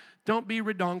anything. Don't be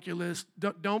redonkulous.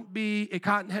 Don't be a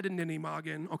cotton-headed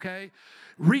ninny-moggin, okay?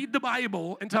 Read the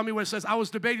Bible and tell me what it says. I was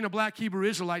debating a black Hebrew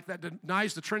Israelite that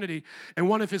denies the Trinity, and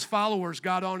one of his followers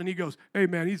got on and he goes, hey,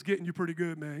 man, he's getting you pretty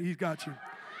good, man. He's got you.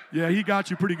 Yeah, he got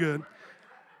you pretty good.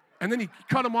 And then he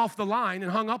cut him off the line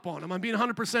and hung up on him. I'm being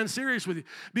 100% serious with you.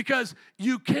 Because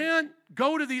you can't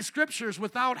go to these scriptures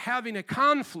without having a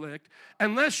conflict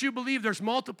unless you believe there's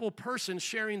multiple persons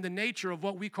sharing the nature of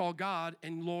what we call God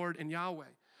and Lord and Yahweh.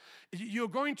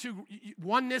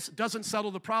 Oneness doesn't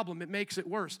settle the problem. It makes it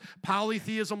worse.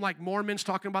 Polytheism, like Mormons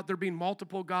talking about there being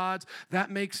multiple gods, that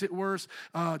makes it worse.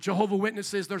 Jehovah's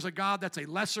Witnesses, there's a God that's a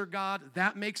lesser God,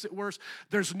 that makes it worse.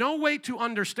 There's no way to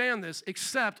understand this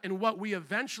except in what we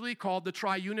eventually call the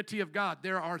triunity of God.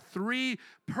 There are three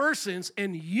persons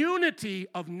in unity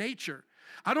of nature.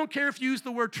 I don't care if you use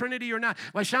the word Trinity or not.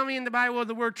 Well, show me in the Bible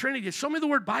the word Trinity. Show me the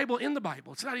word Bible in the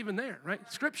Bible. It's not even there, right?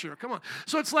 Scripture, come on.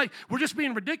 So it's like we're just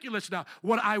being ridiculous now.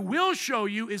 What I will show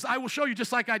you is I will show you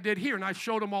just like I did here, and I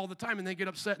showed them all the time, and they get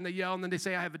upset and they yell, and then they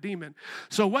say I have a demon.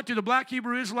 So what do the black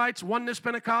Hebrew Israelites, oneness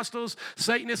Pentecostals,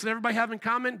 Satanists, and everybody have in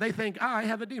common? They think, I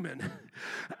have a demon.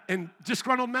 And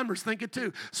disgruntled members think it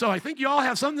too. So I think you all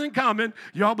have something in common.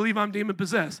 You all believe I'm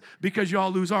demon-possessed because you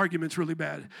all lose arguments really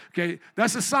bad, okay?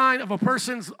 That's a sign of a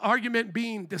person's argument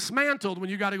being dismantled when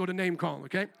you got to go to name calling,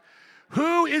 okay?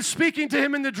 Who is speaking to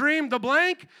him in the dream? The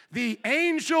blank. The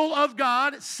angel of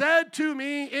God said to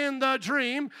me in the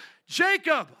dream,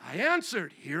 Jacob. I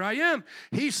answered, here I am.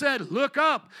 He said, look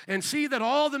up and see that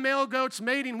all the male goats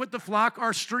mating with the flock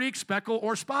are streaked, speckled,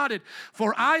 or spotted.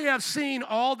 For I have seen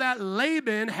all that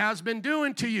Laban has been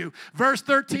doing to you. Verse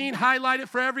 13, highlight it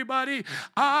for everybody.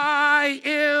 I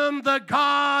am the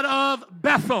God of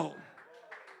Bethel.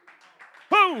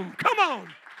 Boom, come on.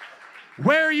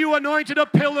 Where you anointed a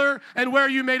pillar and where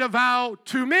you made a vow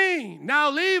to me. Now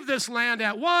leave this land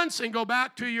at once and go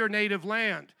back to your native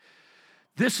land.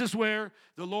 This is where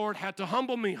the Lord had to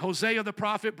humble me. Hosea the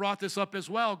prophet brought this up as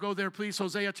well. Go there, please.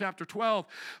 Hosea chapter 12.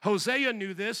 Hosea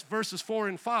knew this, verses 4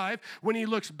 and 5. When he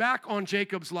looks back on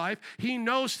Jacob's life, he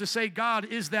knows to say God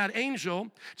is that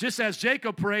angel. Just as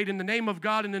Jacob prayed in the name of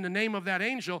God and in the name of that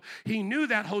angel, he knew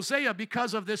that Hosea,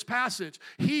 because of this passage,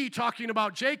 he, talking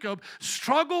about Jacob,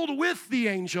 struggled with the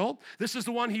angel. This is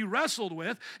the one he wrestled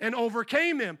with and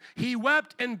overcame him. He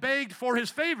wept and begged for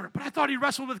his favor. But I thought he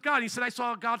wrestled with God. He said, I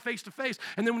saw God face to face.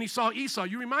 And then when he saw Esau,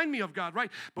 you remind me of God, right?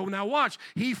 But now watch.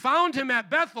 He found him at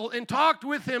Bethel and talked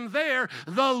with him there.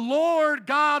 The Lord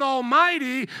God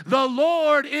Almighty, the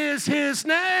Lord is his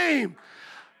name.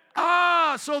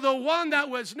 So the one that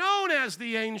was known as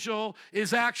the angel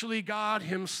is actually God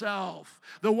himself.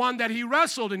 The one that he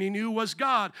wrestled and he knew was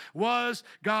God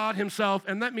himself.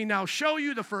 And let me now show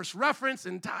you the first reference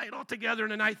and tie it all together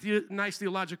in a nice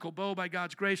theological bow by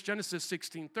God's grace. Genesis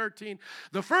 16:13.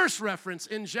 The first reference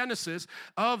in Genesis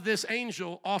of this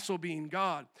angel also being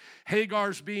God.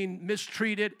 Hagar's being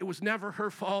mistreated. It was never her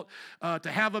fault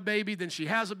to have a baby. Then she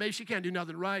has a baby. She can't do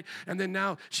nothing right. And then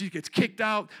now she gets kicked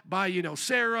out by,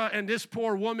 Sarah. And this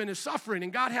poor woman is suffering.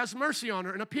 And God has mercy on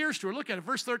her and appears to her. Look at it,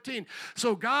 verse 13.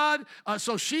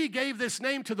 So she gave this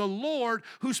name to the Lord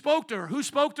who spoke to her. Who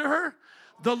spoke to her?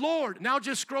 The Lord. Now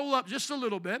just scroll up just a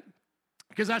little bit,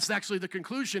 because that's actually the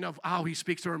conclusion of how he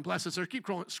speaks to her and blesses her. Keep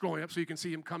scrolling up so you can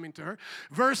see him coming to her.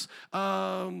 Verse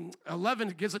 11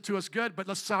 gives it to us good, but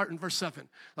let's start in verse 7.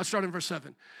 Let's start in verse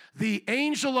 7. The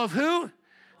angel of who?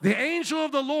 The angel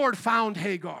of the Lord found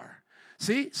Hagar.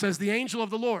 See, it says the angel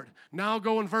of the Lord. Now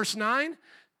go in verse 9.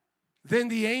 Then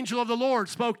the angel of the Lord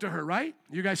spoke to her, right?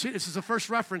 You guys see, this is the first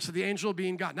reference to the angel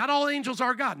being God. Not all angels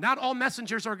are God. Not all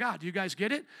messengers are God. Do you guys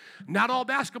get it? Not all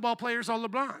basketball players are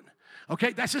LeBron.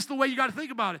 Okay, that's just the way you got to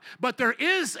think about it. But there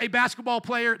is a basketball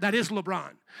player that is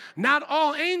LeBron. Not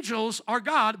all angels are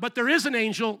God, but there is an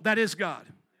angel that is God.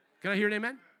 Can I hear an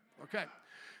amen? Okay.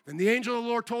 Then the angel of the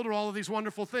Lord told her all of these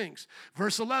wonderful things.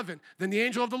 Verse 11, then the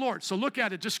angel of the Lord. So look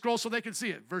at it. Just scroll so they can see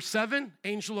it. Verse 7,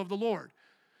 angel of the Lord.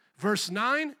 Verse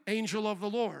 9, angel of the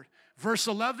Lord. Verse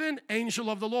 11, angel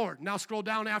of the Lord. Now scroll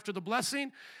down after the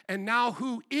blessing. And now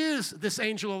who is this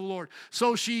angel of the Lord?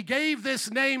 So she gave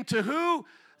this name to who?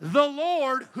 The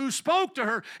Lord who spoke to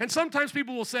her. And sometimes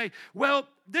people will say, well,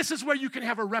 this is where you can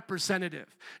have a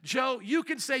representative. Joe, you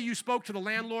can say you spoke to the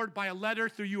landlord by a letter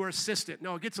through your assistant.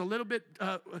 No, it gets a little bit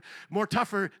more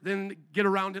tougher than get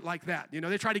around it like that.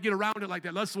 They try to get around it like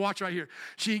that. Let's watch right here.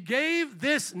 She gave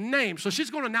this name. So she's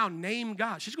going to now name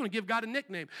God. She's going to give God a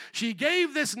nickname. She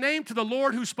gave this name to the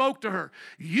Lord who spoke to her.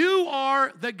 You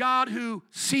are the God who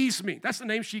sees me. That's the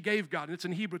name she gave God. And it's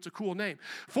in Hebrew. It's a cool name.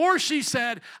 For she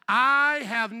said, I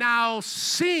have now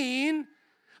seen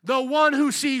the one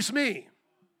who sees me.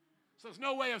 So there's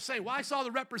no way of saying, well, I saw the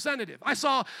representative. I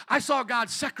saw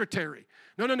God's secretary.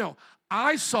 No.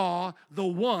 I saw the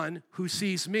one who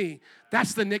sees me.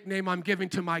 That's the nickname I'm giving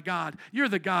to my God. You're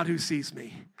the God who sees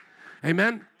me.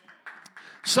 Amen?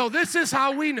 So this is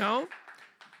how we know.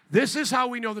 This is how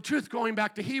we know the truth. Going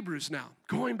back to Hebrews now.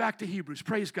 Going back to Hebrews.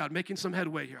 Praise God. Making some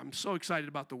headway here. I'm so excited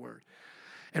about the word.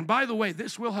 And by the way,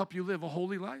 this will help you live a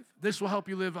holy life. This will help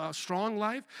you live a strong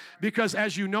life, because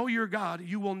as you know your God,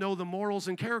 you will know the morals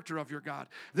and character of your God.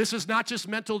 This is not just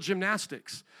mental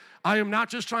gymnastics. I am not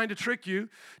just trying to trick you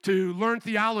to learn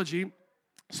theology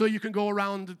so you can go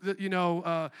around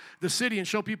the city and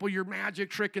show people your magic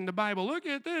trick in the Bible. Look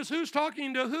at this. Who's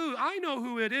talking to who? I know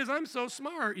who it is. I'm so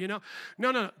smart,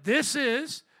 No. This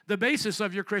is the basis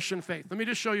of your Christian faith. Let me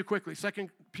just show you quickly. 2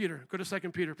 Peter. Go to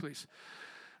 2 Peter, please.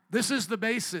 This is the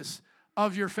basis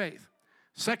of your faith.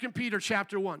 2 Peter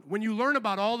chapter 1. When you learn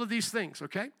about all of these things,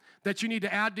 okay, that you need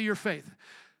to add to your faith,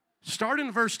 start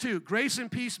in verse 2. Grace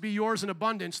and peace be yours in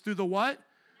abundance through the what?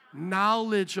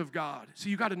 Knowledge of God. So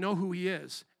you got to know who he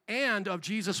is. And of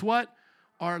Jesus what?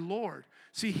 Our Lord.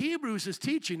 See, Hebrews is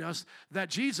teaching us that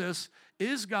Jesus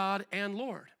is God and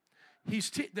Lord.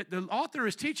 the author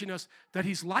is teaching us that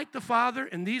he's like the Father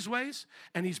in these ways,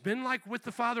 and he's been like with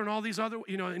the Father and all these other,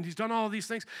 and he's done all of these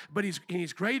things, but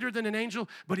he's greater than an angel,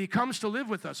 but he comes to live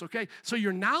with us, okay? So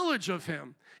your knowledge of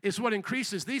him is what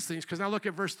increases these things, because now look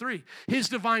at verse 3. His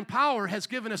divine power has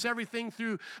given us everything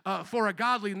for a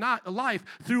godly life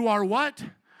through our what?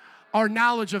 Our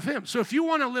knowledge of him. So if you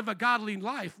want to live a godly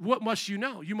life, what must you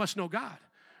know? You must know God.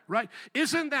 Right?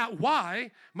 Isn't that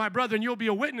why, my brother, and you'll be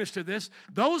a witness to this,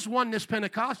 those oneness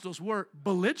Pentecostals were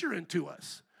belligerent to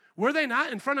us? Were they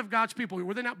not? In front of God's people,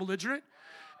 were they not belligerent?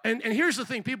 And here's the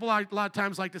thing. People a lot of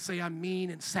times like to say I'm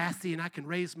mean and sassy and I can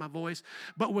raise my voice.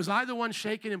 But was I the one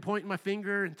shaking and pointing my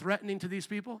finger and threatening to these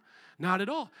people? Not at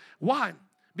all. Why?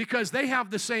 Because they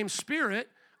have the same spirit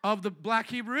of the black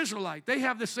Hebrew Israelite. They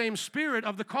have the same spirit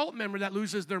of the cult member that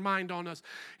loses their mind on us.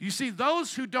 You see,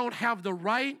 those who don't have the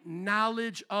right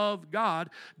knowledge of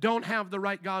God don't have the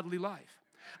right godly life.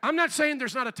 I'm not saying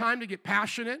there's not a time to get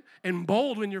passionate and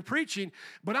bold when you're preaching,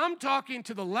 but I'm talking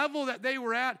to the level that they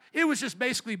were at. It was just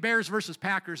basically Bears versus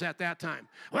Packers at that time.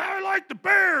 Well, I like the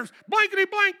Bears. Blankety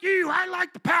blank you. I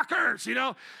like the Packers.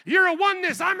 You're a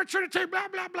oneness. I'm a Trinitarian, blah,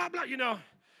 blah, blah, blah.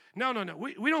 No.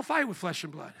 We don't fight with flesh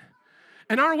and blood.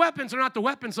 And our weapons are not the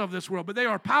weapons of this world, but they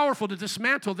are powerful to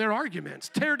dismantle their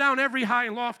arguments, tear down every high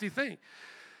and lofty thing.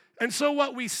 And so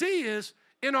what we see is,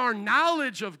 in our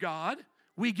knowledge of God,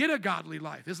 we get a godly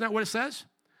life. Isn't that what it says?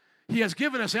 He has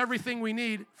given us everything we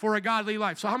need for a godly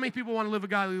life. So how many people want to live a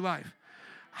godly life?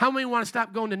 How many want to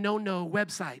stop going to no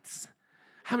websites?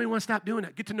 How many want to stop doing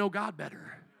that? Get to know God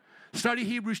better. Study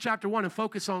Hebrews chapter 1 and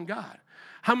focus on God.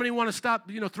 How many want to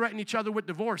stop, threatening each other with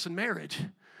divorce and marriage?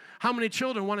 How many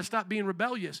children want to stop being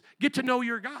rebellious? Get to know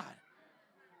your God.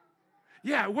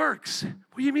 Yeah, it works.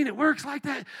 What do you mean it works like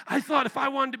that? I thought if I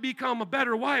wanted to become a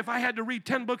better wife, I had to read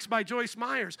 10 books by Joyce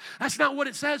Myers. That's not what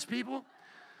it says, people.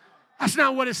 That's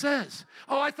not what it says.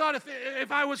 Oh, I thought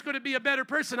if I was going to be a better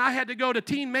person, I had to go to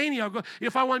Teen Mania.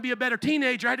 If I want to be a better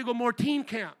teenager, I had to go more teen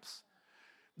camps.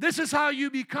 This is how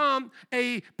you become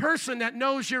a person that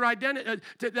knows your identity,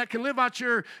 that can live out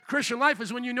your Christian life,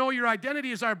 is when you know your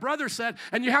identity, as our brother said,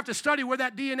 and you have to study where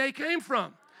that DNA came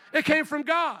from. It came from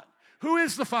God. Who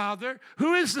is the Father?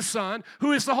 Who is the Son?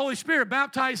 Who is the Holy Spirit?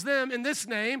 Baptize them in this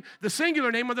name, the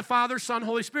singular name of the Father, Son,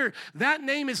 Holy Spirit. That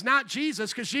name is not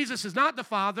Jesus, because Jesus is not the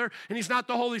Father and he's not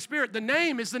the Holy Spirit. The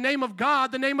name is the name of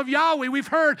God, the name of Yahweh. We've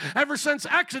heard ever since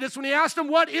Exodus when he asked him,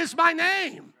 what is my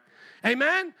name?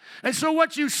 Amen? And so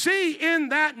what you see in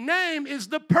that name is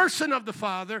the person of the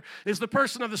Father, is the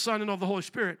person of the Son, and of the Holy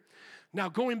Spirit. Now,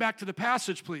 going back to the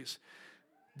passage, please.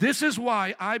 This is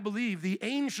why I believe the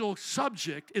angel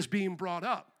subject is being brought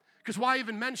up. Because why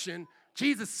even mention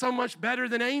Jesus so much better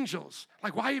than angels?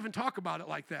 Like, why even talk about it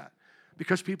like that?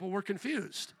 Because people were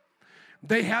confused.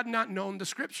 They had not known the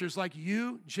scriptures like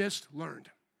you just learned.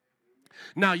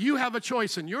 Now, you have a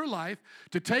choice in your life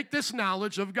to take this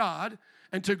knowledge of God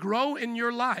and to grow in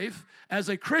your life as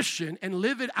a Christian and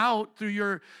live it out through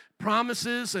your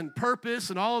promises and purpose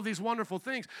and all of these wonderful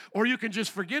things, or you can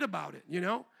just forget about it,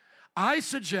 I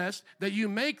suggest that you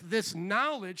make this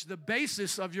knowledge the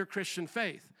basis of your Christian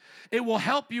faith. It will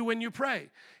help you when you pray.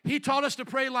 He taught us to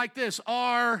pray like this: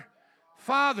 Our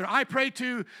Father. I pray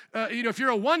to, if you're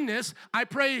a oneness, I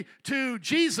pray to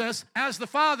Jesus as the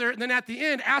Father, and then at the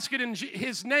end, ask it in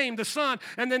his name, the Son,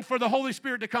 and then for the Holy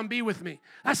Spirit to come be with me.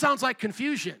 That sounds like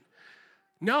confusion.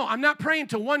 No, I'm not praying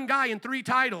to one guy in 3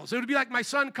 titles. It would be like my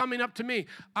son coming up to me.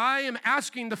 I am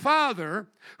asking the Father,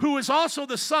 who is also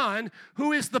the Son,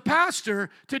 who is the pastor,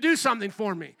 to do something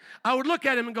for me. I would look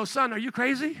at him and go, son, are you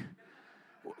crazy?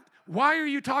 Why are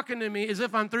you talking to me as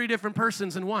if I'm 3 different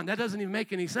persons in one? That doesn't even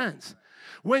make any sense.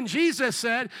 When Jesus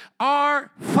said,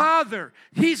 our Father,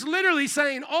 he's literally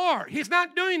saying our. He's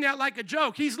not doing that like a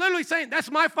joke. He's literally saying, that's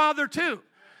my Father too.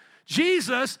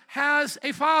 Jesus has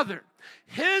a Father.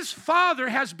 His Father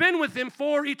has been with him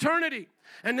for eternity.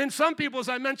 And then some people, as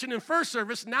I mentioned in first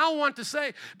service, now want to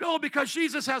say, oh, because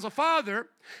Jesus has a Father,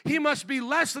 he must be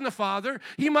less than the Father.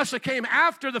 He must have came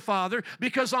after the Father,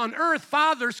 because on earth,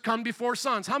 fathers come before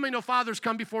sons. How many know fathers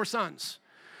come before sons?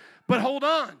 But hold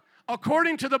on.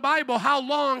 According to the Bible, how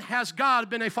long has God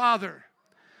been a father?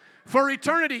 For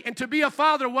eternity. And to be a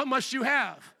father, what must you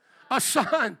have? A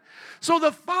son. So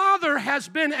the Father has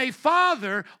been a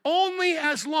father only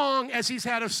as long as he's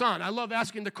had a son. I love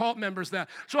asking the cult members that.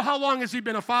 So how long has he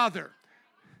been a father?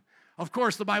 Of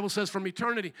course, the Bible says from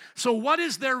eternity. So what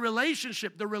is their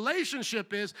relationship? The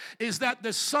relationship is that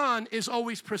the Son is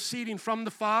always proceeding from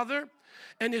the Father,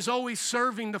 and is always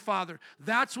serving the Father.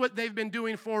 That's what they've been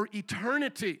doing for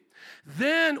eternity.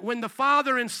 Then when the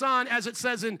Father and Son, as it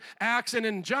says in Acts and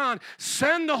in John,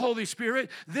 send the Holy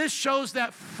Spirit, this shows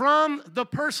that from the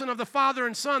person of the Father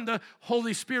and Son, the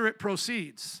Holy Spirit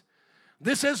proceeds.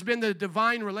 This has been the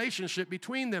divine relationship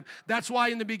between them. That's why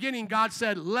in the beginning God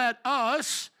said, let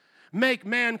us make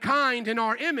mankind in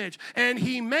our image. And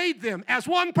he made them as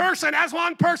one person, as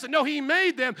one person. No, he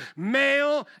made them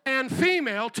male and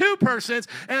female, two persons.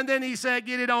 And then he said,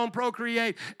 get it on,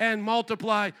 procreate, and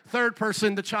multiply, third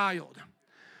person, the child.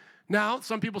 Now,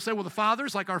 some people say, well, the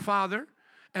Father's like our Father,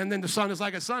 and then the Son is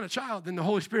like a son, a child. Then the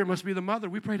Holy Spirit must be the mother.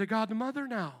 We pray to God the mother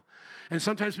now. And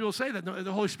sometimes people say that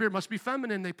the Holy Spirit must be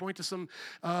feminine. They point to some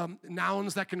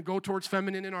nouns that can go towards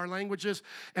feminine in our languages.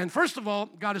 And first of all,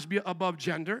 God is above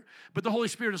gender, but the Holy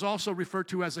Spirit is also referred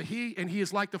to as a he, and he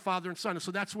is like the Father and Son. And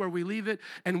so that's where we leave it.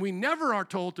 And we never are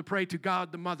told to pray to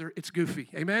God the Mother. It's goofy,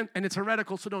 amen? And it's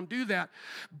heretical, so don't do that.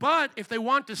 But if they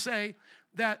want to say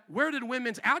that where did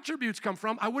women's attributes come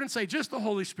from, I wouldn't say just the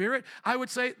Holy Spirit. I would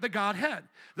say the Godhead.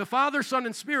 The Father, Son,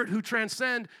 and Spirit who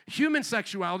transcend human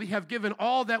sexuality have given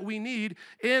all that we need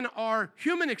in our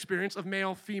human experience of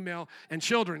male, female, and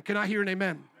children. Can I hear an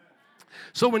amen?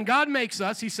 So when God makes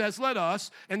us, he says, let us.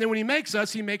 And then when he makes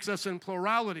us in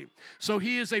plurality. So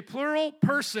he is a plural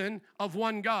person of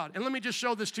one God. And let me just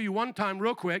show this to you one time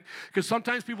real quick, because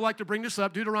sometimes people like to bring this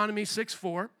up. Deuteronomy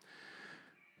 6:4.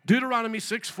 Deuteronomy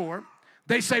 6:4.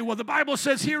 They say, well, the Bible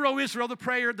says, hear, O Israel, the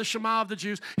prayer, the Shema of the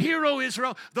Jews. Hear, O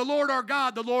Israel, the Lord our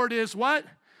God, the Lord is what?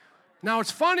 Now,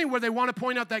 it's funny where they want to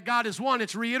point out that God is one.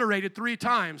 It's reiterated 3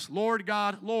 times. Lord,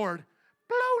 God, Lord.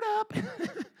 Blowed up.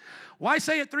 Why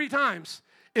say it 3 times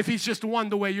if he's just one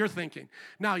the way you're thinking?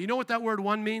 Now, you know what that word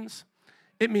one means?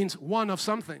 It means one of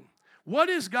something. What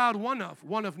is God one of?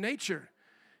 One of nature.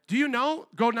 Do you know?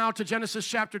 Go now to Genesis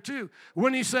chapter 2.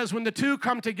 When he says, when the two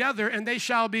come together and they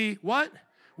shall be what?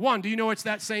 One. Do you know it's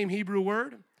that same Hebrew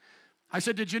word? I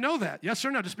said, did you know that? Yes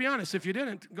or no? Just be honest. If you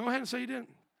didn't, go ahead and say you didn't.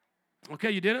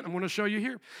 Okay, you didn't. I'm going to show you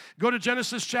here. Go to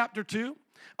Genesis chapter 2.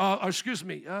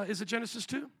 Is it Genesis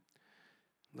 2?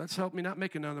 Let's help me not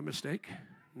make another mistake.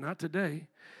 Not today.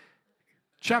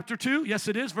 Chapter 2. Yes,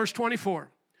 it is. Verse 24.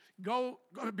 Go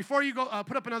before you go,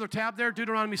 put up another tab there,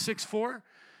 Deuteronomy 6:4,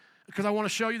 because I want to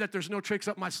show you that there's no tricks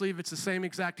up my sleeve. It's the same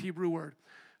exact Hebrew word.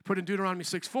 Put in Deuteronomy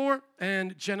 6:4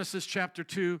 and Genesis chapter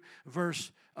 2,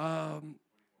 verse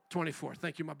 24.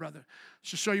 Thank you, my brother.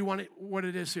 Just show you what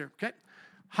it is here, okay?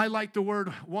 Highlight the word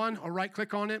one or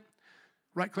right-click on it.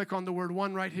 Right-click on the word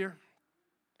one right here.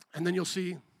 And then you'll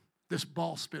see this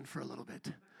ball spin for a little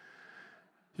bit.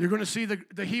 You're going to see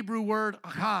the Hebrew word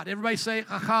achad. Everybody say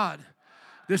achad.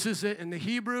 This is it in the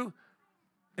Hebrew,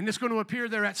 and it's going to appear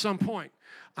there at some point.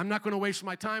 I'm not going to waste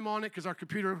my time on it because our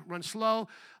computer runs slow.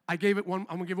 I gave it one.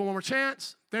 I'm going to give it one more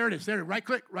chance. There it is. There. Right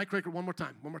click it one more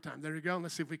time. One more time. There you go.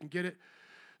 Let's see if we can get it.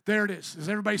 There it is. Does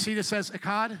everybody see this says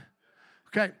achad?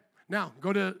 Okay. Now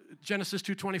go to Genesis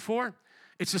 2:24.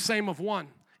 It's the same of one.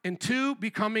 And two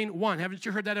becoming one. Haven't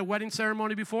you heard that at a wedding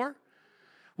ceremony before?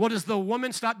 Well, does the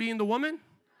woman stop being the woman?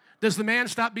 Does the man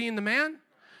stop being the man?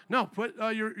 No. Put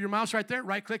your mouse right there.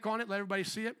 Right click on it. Let everybody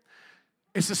see it.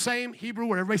 It's the same Hebrew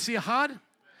word. Everybody see achad?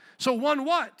 So one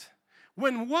what?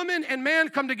 When woman and man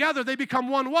come together, they become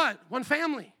one what? One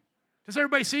family. Does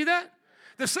everybody see that?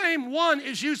 The same one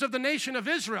is used of the nation of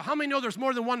Israel. How many know there's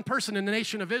more than one person in the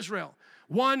nation of Israel?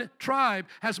 One tribe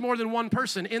has more than one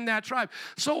person in that tribe.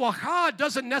 So achad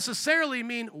doesn't necessarily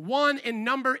mean one in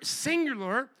number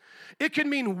singular. It can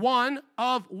mean one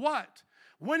of what?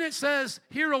 When it says,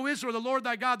 hear, O Israel, the Lord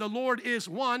thy God, the Lord is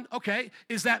one, okay,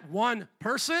 is that one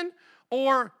person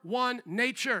or one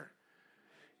nature?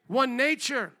 One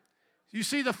nature. You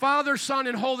see, the Father, Son,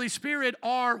 and Holy Spirit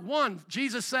are one.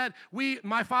 Jesus said,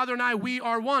 my Father and I, we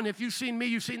are one. If you've seen me,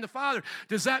 you've seen the Father.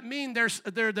 Does that mean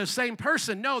they're the same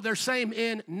person? No, they're same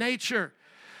in nature.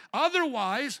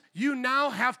 Otherwise, you now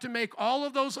have to make all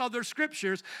of those other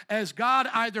scriptures as God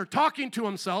either talking to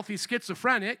himself, he's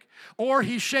schizophrenic, or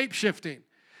he's shape-shifting.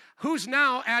 Who's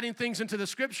now adding things into the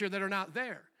scripture that are not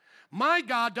there? My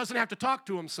God doesn't have to talk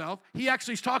to himself. He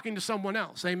actually is talking to someone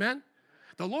else. Amen?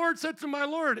 The Lord said to my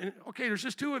Lord, and okay, there's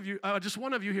just two of you, just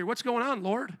one of you here. What's going on,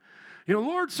 Lord? You know,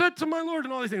 Lord said to my Lord,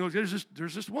 and all these things.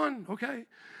 There's just one, okay?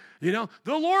 You know,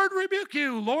 the Lord rebuke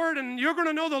you, Lord, and you're going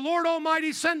to know the Lord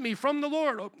Almighty sent me from the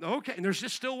Lord. Okay, and there's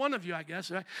just still one of you, I guess.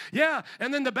 Right? Yeah,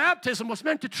 and then the baptism was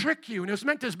meant to trick you, and it was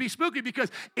meant to be spooky because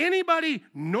anybody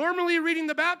normally reading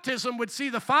the baptism would see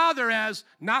the Father as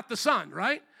not the Son,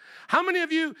 right? How many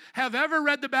of you have ever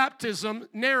read the baptism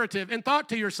narrative and thought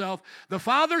to yourself, the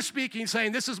Father speaking,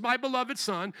 saying, this is my beloved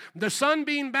Son, the Son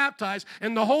being baptized,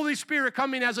 and the Holy Spirit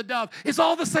coming as a dove, is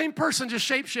all the same person, just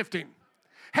shape-shifting?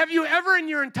 Have you ever in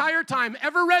your entire time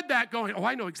ever read that going, oh,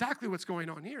 I know exactly what's going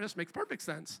on here. This makes perfect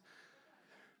sense.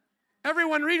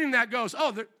 Everyone reading that goes,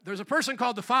 oh, there's a person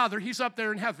called the Father. He's up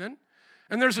there in heaven.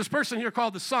 And there's this person here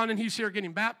called the Son, and he's here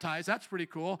getting baptized. That's pretty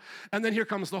cool. And then here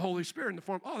comes the Holy Spirit in the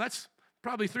form, oh, that's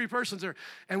probably three persons there.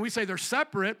 And we say they're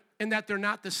separate in that they're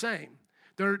not the same.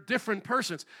 They're different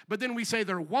persons. But then we say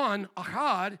they're one,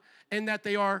 ahad, in that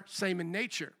they are same in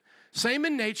nature. Same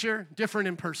in nature, different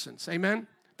in persons. Amen?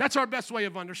 That's our best way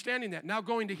of understanding that. Now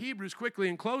going to Hebrews quickly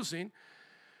in closing,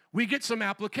 we get some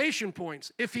application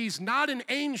points. If he's not an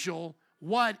angel,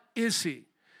 what is he?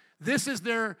 This is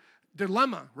their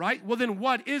dilemma, right? Well, then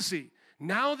what is he?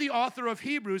 Now the author of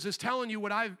Hebrews is telling you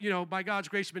what I've, by God's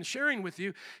grace, been sharing with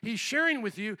you. He's sharing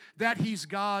with you that he's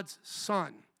God's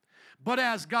son. But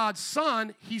as God's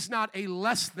son, he's not a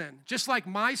less than. Just like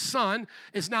my son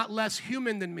is not less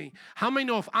human than me. How many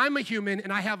know if I'm a human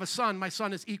and I have a son, my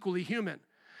son is equally human?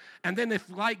 And then if,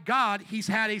 like God, he's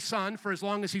had a son for as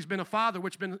long as he's been a father,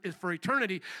 which is for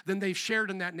eternity, then they've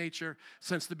shared in that nature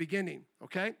since the beginning,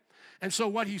 okay? And so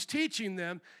what he's teaching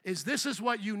them is this is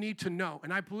what you need to know.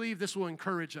 And I believe this will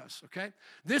encourage us, okay?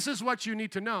 This is what you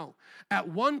need to know. At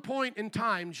one point in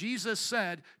time, Jesus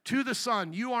said to the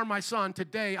Son, you are my son,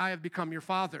 today I have become your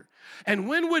father. And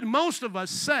when would most of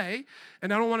us say,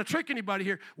 and I don't want to trick anybody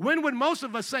here, when would most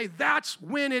of us say that's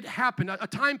when it happened? A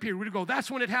time period, we'd go,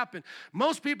 that's when it happened.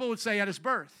 Most people would say at his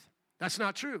birth. That's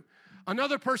not true.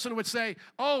 Another person would say,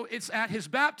 oh, it's at his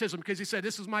baptism because he said,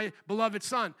 this is my beloved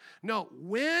son. No,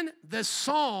 when the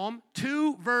Psalm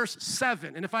 2 verse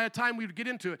 7, and if I had time, we would get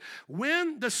into it.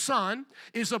 When the Son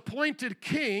is appointed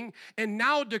king and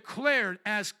now declared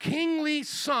as kingly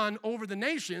son over the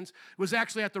nations was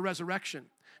actually at the resurrection.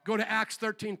 Go to Acts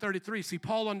 13:33. See,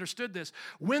 Paul understood this.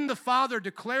 When the Father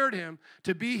declared him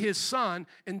to be his son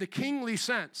in the kingly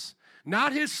sense,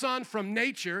 not his son from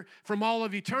nature, from all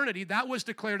of eternity. That was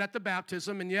declared at the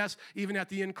baptism, and yes, even at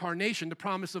the incarnation, the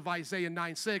promise of Isaiah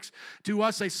 9:6. To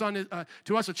us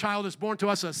a child is born, to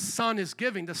us a son is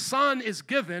given. The son is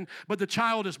given, but the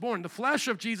child is born. The flesh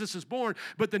of Jesus is born,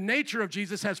 but the nature of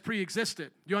Jesus has pre-existed.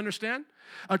 You understand?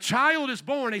 A child is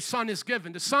born, a son is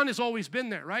given. The son has always been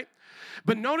there, right?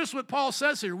 But notice what Paul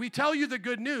says here. We tell you the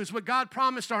good news, what God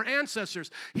promised our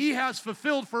ancestors. He has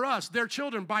fulfilled for us, their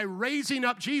children, by raising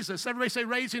up Jesus. Everybody say,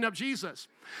 raising up Jesus.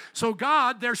 So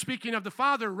God, they're speaking of the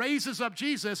Father, raises up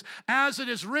Jesus. As it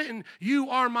is written, you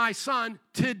are my son.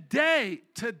 Today,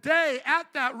 at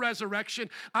that resurrection,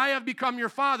 I have become your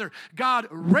father. God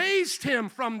raised him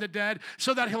from the dead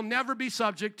so that he'll never be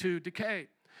subject to decay.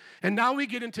 And now we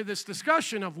get into this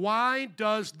discussion of why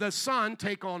does the Son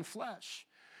take on flesh?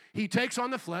 He takes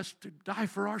on the flesh to die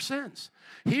for our sins.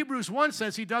 Hebrews 1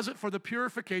 says he does it for the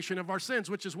purification of our sins,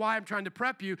 which is why I'm trying to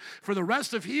prep you for the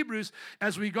rest of Hebrews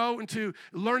as we go into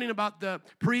learning about the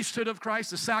priesthood of Christ,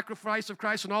 the sacrifice of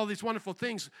Christ, and all these wonderful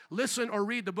things. Listen or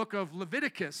read the book of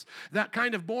Leviticus. That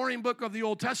kind of boring book of the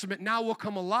Old Testament now will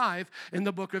come alive in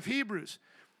the book of Hebrews.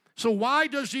 So why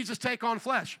does Jesus take on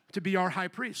flesh? To be our high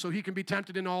priest, so he can be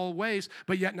tempted in all ways,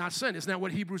 but yet not sin. Isn't that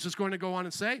what Hebrews is going to go on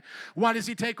and say? Why does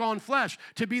he take on flesh?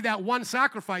 To be that one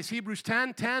sacrifice, Hebrews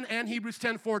 10:10 and Hebrews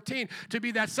 10:14, to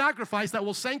be that sacrifice that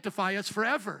will sanctify us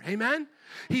forever. Amen?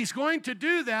 He's going to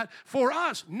do that for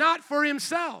us, not for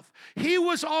himself. He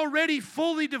was already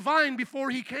fully divine before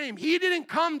he came. He didn't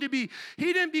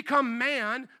become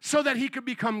man so that he could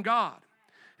become God.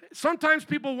 Sometimes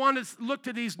people want to look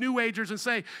to these New Agers and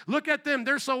say, look at them,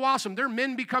 they're so awesome. They're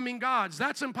men becoming gods.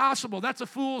 That's impossible. That's a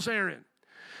fool's errand.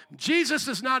 Jesus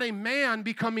is not a man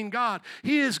becoming God.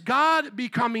 He is God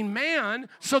becoming man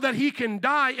so that he can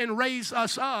die and raise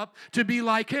us up to be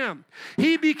like him.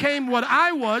 He became what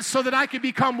I was so that I could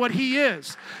become what he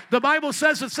is. The Bible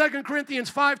says in 2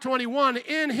 Corinthians 5:21,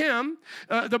 in him,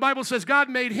 the Bible says God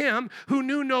made him who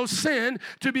knew no sin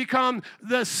to become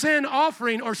the sin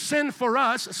offering or sin for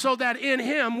us so that in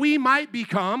him we might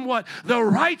become what? The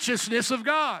righteousness of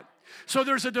God. So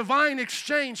there's a divine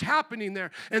exchange happening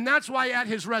there. And that's why at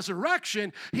his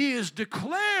resurrection, he is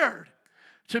declared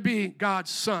to be God's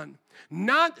son.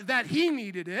 Not that he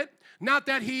needed it, not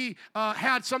that he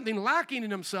had something lacking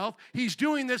in himself. He's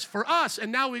doing this for us.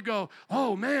 And now we go,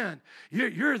 oh man,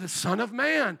 you're the Son of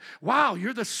Man. Wow,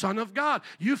 you're the Son of God.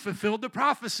 You fulfilled the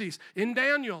prophecies in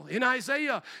Daniel, in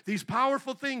Isaiah, these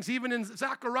powerful things, even in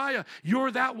Zechariah.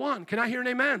 You're that one. Can I hear an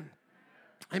amen?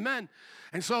 Amen.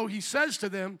 And so he says to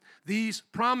them, these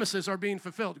promises are being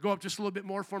fulfilled. Go up just a little bit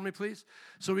more for me, please,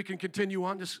 so we can continue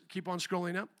on. Just keep on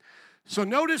scrolling up. So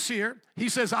notice here, he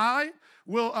says, I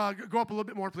will, go up a little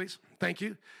bit more, please. Thank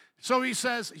you. So he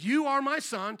says, you are my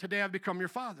son. Today I've become your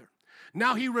father.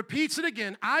 Now he repeats it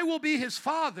again. I will be his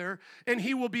father, and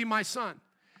he will be my son.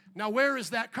 Now, where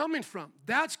is that coming from?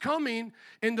 That's coming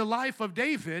in the life of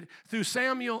David through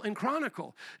Samuel and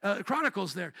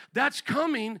Chronicles there. That's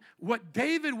coming, what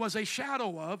David was a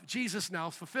shadow of, Jesus now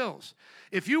fulfills.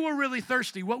 If you were really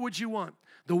thirsty, what would you want?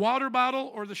 The water bottle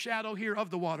or the shadow here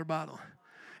of the water bottle?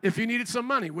 If you needed some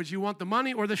money, would you want the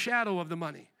money or the shadow of the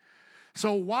money?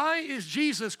 So why is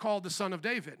Jesus called the Son of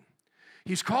David?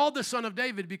 He's called the Son of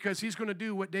David because he's going to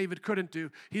do what David couldn't do.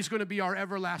 He's going to be our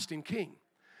everlasting king.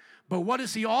 But what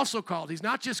is he also called? He's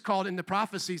not just called in the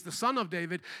prophecies the Son of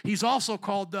David. He's also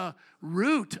called the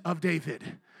root of David.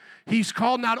 He's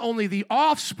called not only the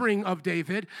offspring of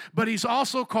David, but he's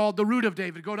also called the root of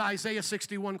David. Go to Isaiah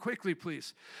 61 quickly,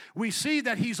 please. We see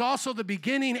that he's also the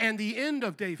beginning and the end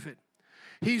of David.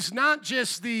 He's not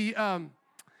just the, oh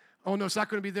no, it's not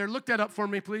going to be there. Look that up for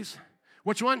me, please.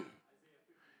 Which one?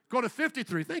 Go to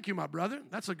 53. Thank you, my brother.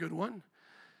 That's a good one.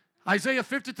 Isaiah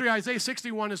 53, Isaiah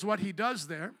 61 is what he does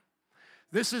there.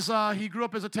 This is, he grew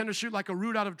up as a tender shoot like a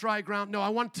root out of dry ground. No, I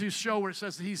want to show where it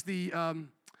says he is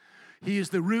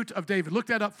the root of David. Look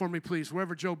that up for me, please,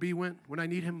 wherever Joe B went when I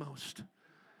need him most.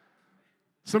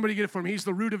 Somebody get it for me. He's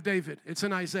the root of David. It's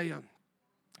in Isaiah.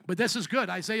 But this is good,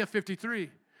 Isaiah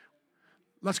 53.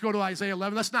 Let's go to Isaiah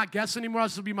 11. Let's not guess anymore.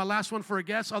 This will be my last one for a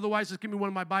guess. Otherwise, just give me one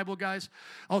of my Bible guys.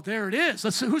 Oh, there it is.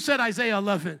 Let's see. Who said Isaiah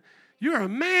 11? You're a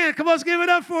man. Come on, let's give it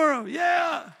up for him.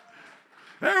 Yeah.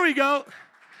 There we go.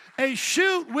 A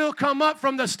shoot will come up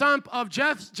from the stump of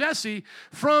Jesse.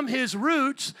 From his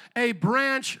roots, a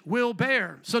branch will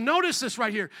bear. So notice this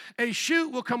right here. A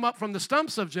shoot will come up from the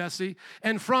stumps of Jesse,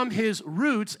 and from his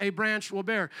roots, a branch will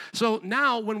bear. So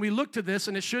now when we look to this,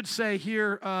 and it should say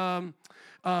here,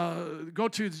 go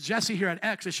to Jesse here at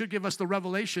X. It should give us the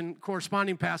Revelation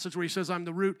corresponding passage where he says, I'm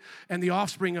the root and the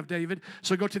offspring of David.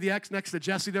 So go to the X next to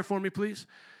Jesse there for me, please.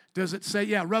 Does it say,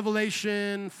 yeah,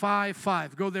 Revelation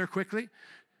 5:5. Go there quickly.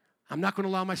 I'm not going to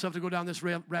allow myself to go down this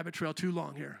rabbit trail too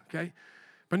long here, okay?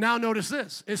 But now notice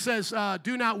this. It says,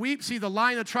 do not weep. See, the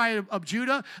Lion of the tribe of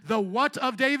Judah, the what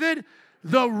of David?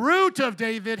 The root of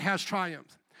David has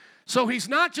triumphed. So he's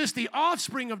not just the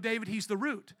offspring of David, he's the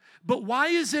root. But why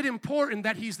is it important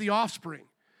that he's the offspring?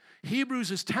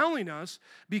 Hebrews is telling us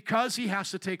because he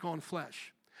has to take on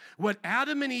flesh. What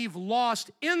Adam and Eve lost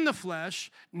in the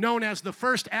flesh, known as the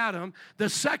first Adam, the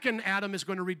second Adam is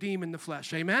going to redeem in the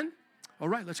flesh. Amen? All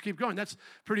right, let's keep going. That's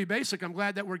pretty basic. I'm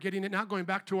glad that we're getting it now, going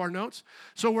back to our notes.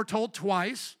 So we're told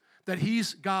twice that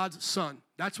he's God's son.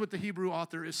 That's what the Hebrew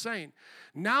author is saying.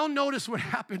 Now notice what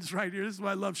happens right here. This is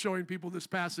why I love showing people this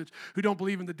passage who don't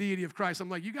believe in the deity of Christ. I'm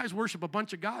like, you guys worship a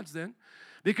bunch of gods then.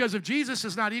 Because if Jesus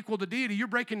is not equal to deity, you're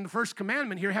breaking the first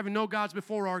commandment here, having no gods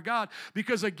before our God.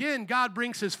 Because again, God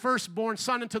brings his firstborn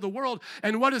son into the world.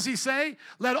 And what does he say?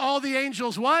 Let all the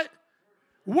angels what?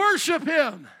 Worship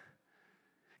him.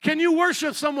 Can you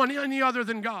worship someone any other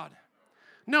than God?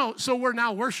 No, so we're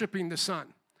now worshiping the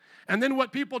Son. And then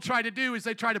what people try to do is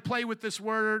they try to play with this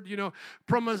word,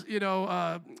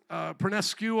 pronescuo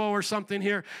or something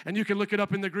here, and you can look it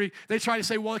up in the Greek. They try to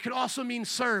say, well, it could also mean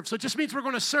serve. So it just means we're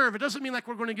going to serve. It doesn't mean like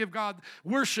we're going to give God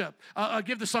worship,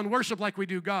 give the Son worship like we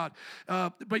do God.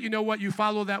 But you know what? You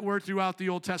follow that word throughout the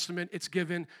Old Testament. It's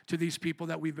given to these people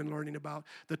that we've been learning about,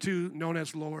 the two known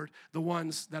as Lord, the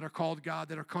ones that are called God,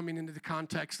 that are coming into the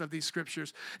context of these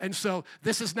scriptures. And so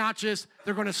this is not just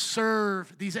they're going to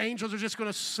serve. These angels are just going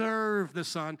to serve the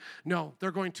Son. No,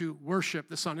 they're going to worship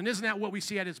the Son. And isn't that what we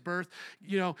see at his birth?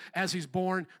 As he's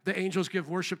born, the angels give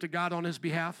worship to God on his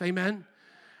behalf. Amen?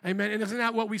 Amen. And isn't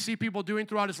that what we see people doing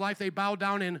throughout his life? They bow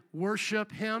down and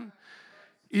worship him.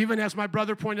 Even as my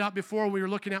brother pointed out before, when we were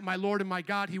looking at my Lord and my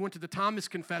God, he went to the Thomas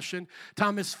confession.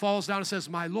 Thomas falls down and says,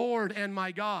 my Lord and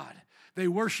my God. They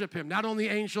worship him. Not only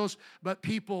angels, but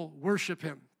people worship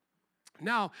him.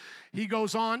 Now, he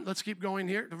goes on. Let's keep going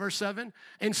here to verse 7.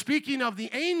 And speaking of the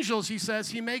angels, he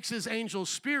says, he makes his angels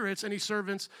spirits and his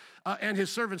servants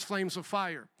flames of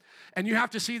fire. And you have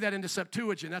to see that in the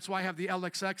Septuagint. That's why I have the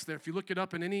LXX there. If you look it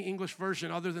up in any English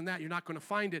version other than that, you're not going to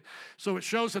find it. So it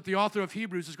shows that the author of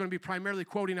Hebrews is going to be primarily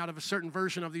quoting out of a certain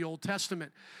version of the Old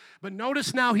Testament. But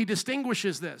notice now he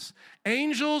distinguishes this.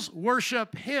 Angels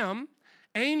worship him.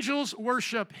 Angels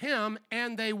worship him,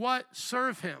 and they what?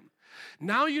 Serve him.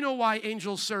 Now you know why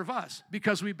angels serve us,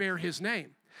 because we bear his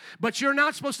name. But you're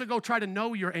not supposed to go try to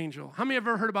know your angel. How many have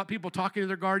ever heard about people talking to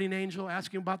their guardian angel,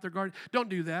 asking about their guardian? Don't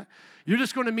do that. You're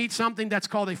just going to meet something that's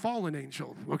called a fallen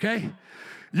angel, okay?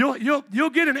 You'll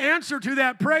get an answer to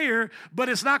that prayer, but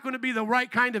it's not going to be the right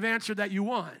kind of answer that you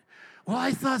want. Well,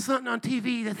 I saw something on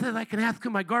TV that said I can ask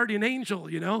my guardian angel,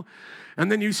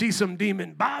 And then you see some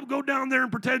demon. Bob, go down there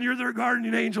and pretend you're their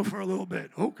guardian angel for a little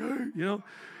bit. Okay,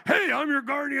 Hey, I'm your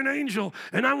guardian angel,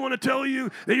 and I want to tell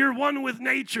you that you're one with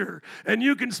nature, and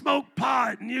you can smoke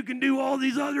pot, and you can do all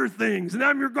these other things, and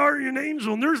I'm your guardian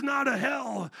angel, and there's not a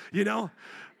hell,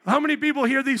 How many people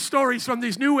hear these stories from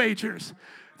these New Agers?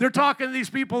 They're talking to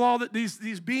these people,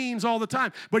 these beings all the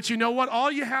time. But you know what?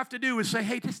 All you have to do is say,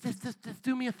 hey, just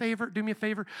do me a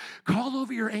favor. Call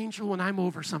over your angel when I'm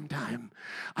over sometime.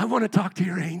 I want to talk to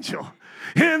your angel.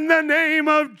 In the name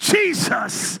of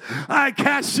Jesus, I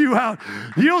cast you out.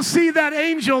 You'll see that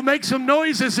angel make some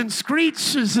noises and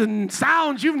screeches and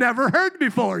sounds you've never heard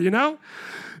before,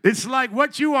 It's like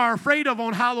what you are afraid of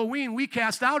on Halloween, we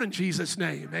cast out in Jesus'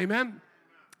 name. Amen.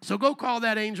 So go call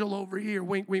that angel over here.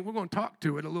 Wink, wink. We're going to talk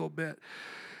to it a little bit.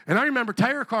 And I remember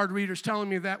tarot card readers telling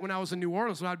me that when I was in New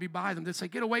Orleans, when I'd be by them, they'd say,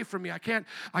 get away from me. I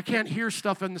can't hear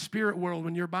stuff in the spirit world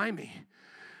when you're by me.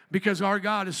 Because our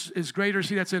God is greater is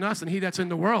he that's in us than he that's in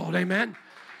the world. Amen.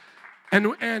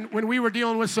 And when we were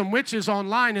dealing with some witches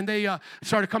online and they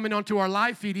started coming onto our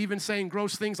live feed, even saying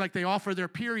gross things like they offer their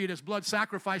period as blood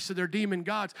sacrifice to their demon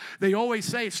gods, they always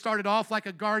say it started off like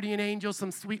a guardian angel,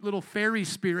 some sweet little fairy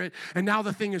spirit, and now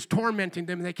the thing is tormenting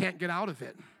them and they can't get out of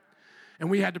it. And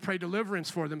we had to pray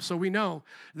deliverance for them. So we know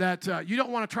that you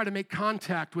don't want to try to make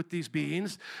contact with these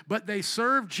beings, but they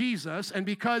serve Jesus. And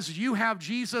because you have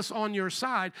Jesus on your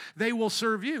side, they will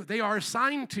serve you. They are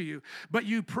assigned to you. But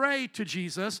you pray to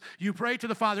Jesus, you pray to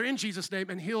the Father in Jesus'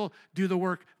 name, and he'll do the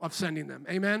work of sending them.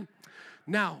 Amen?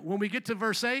 Now, when we get to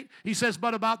verse 8, he says,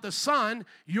 but about the Son,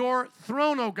 your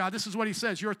throne, O God, this is what he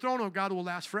says, your throne, O God, will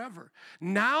last forever.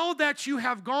 Now that you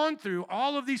have gone through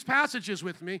all of these passages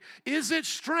with me, is it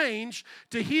strange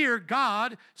to hear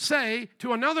God say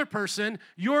to another person,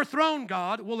 your throne,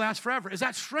 God, will last forever? Is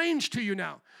that strange to you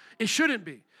now? It shouldn't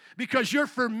be. Because you're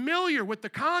familiar with the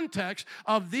context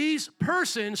of these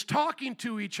persons talking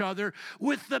to each other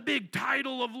with the big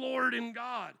title of Lord and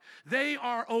God. They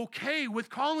are okay with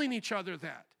calling each other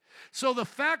that. So the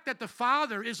fact that the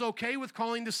Father is okay with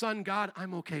calling the Son God,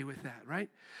 I'm okay with that, right?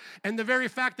 And the very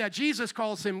fact that Jesus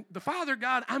calls him the Father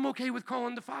God, I'm okay with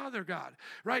calling the Father God,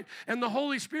 right? And the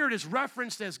Holy Spirit is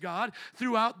referenced as God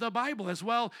throughout the Bible as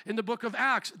well. In the book of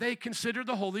Acts, they consider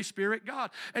the Holy Spirit God.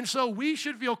 And so we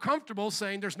should feel comfortable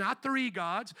saying there's not three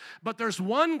gods, but there's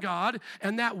one God,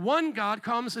 and that one God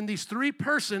comes in these three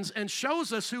persons and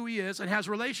shows us who he is and has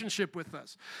relationship with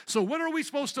us. So what are we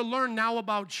supposed to learn now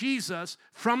about Jesus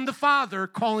from the Father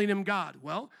calling him God?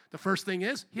 Well, the first thing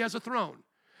is he has a throne.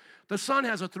 The Son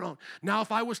has a throne. Now,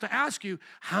 if I was to ask you,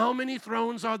 how many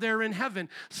thrones are there in heaven?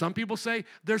 Some people say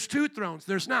there's two thrones.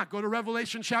 There's not. Go to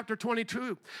Revelation chapter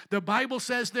 22. The Bible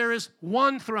says there is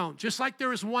one throne. Just like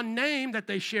there is one name that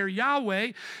they share,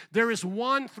 Yahweh, there is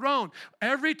one throne.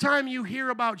 Every time you hear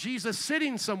about Jesus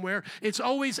sitting somewhere, it's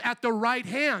always at the right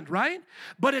hand, right?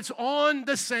 But it's on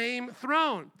the same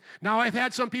throne. Now, I've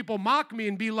had some people mock me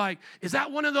and be like, is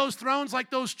that one of those thrones like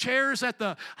those chairs at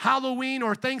the Halloween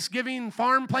or Thanksgiving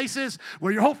farm places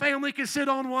where your whole family can sit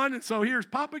on one? And so here's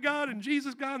Papa God and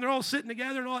Jesus God, and they're all sitting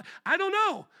together and all that. I don't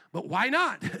know, but why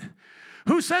not?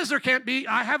 Who says there can't be?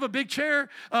 I have a big chair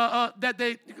that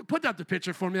they put up the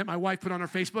picture for me that my wife put on her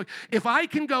Facebook. If I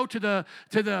can go to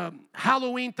the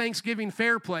Halloween Thanksgiving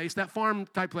fair place, that farm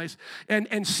type place,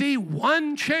 and see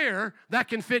one chair that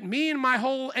can fit me and my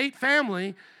whole 8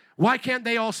 family, why can't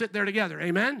they all sit there together?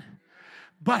 Amen?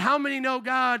 But how many know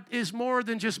God is more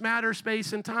than just matter,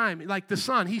 space, and time? Like the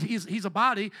Son, he's a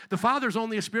body. The Father's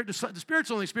only a spirit. The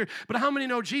Spirit's only a spirit. But how many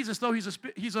know Jesus, though he's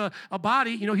a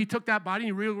body, he took that body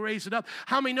and he raised it up.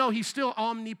 How many know he's still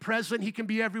omnipresent? He can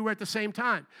be everywhere at the same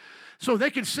time. So they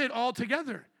can sit all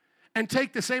together and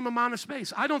take the same amount of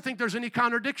space. I don't think there's any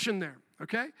contradiction there.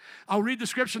 Okay? I'll read the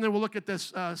scripture and then we'll look at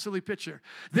this silly picture.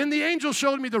 Then the angel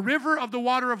showed me the river of the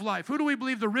water of life. Who do we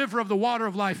believe the river of the water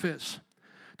of life is?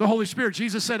 The Holy Spirit.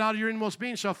 Jesus said, out of your inmost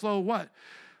being shall flow what?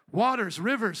 Waters,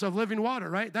 rivers of living water,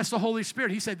 right? That's the Holy Spirit.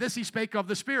 He said this, he spake of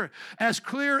the Spirit. As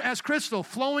clear as crystal,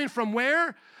 flowing from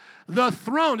where? The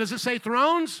throne. Does it say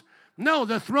thrones? No,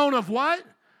 the throne of what?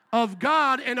 Of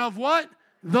God and of what?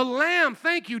 The Lamb.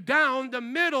 Thank you. Down the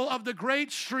middle of the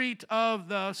great street of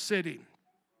the city.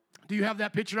 Do you have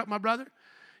that picture up, my brother?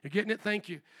 You're getting it? Thank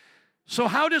you. So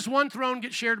how does one throne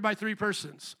get shared by 3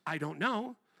 persons? I don't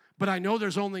know, but I know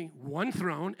there's only one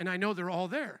throne, and I know they're all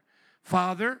there.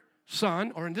 Father,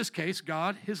 Son, or in this case,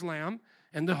 God, his Lamb,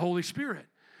 and the Holy Spirit.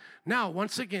 Now,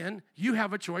 once again, you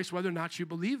have a choice whether or not you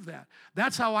believe that.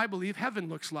 That's how I believe heaven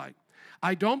looks like.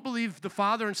 I don't believe the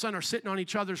Father and Son are sitting on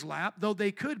each other's lap, though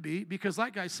they could be, because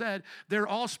like I said, they're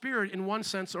all spirit in one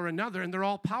sense or another, and they're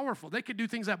all powerful. They could do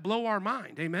things that blow our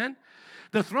mind, amen?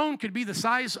 The throne could be the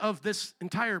size of this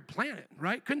entire planet,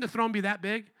 right? Couldn't the throne be that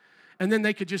big? And then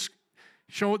they could just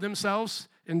show themselves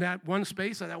in that one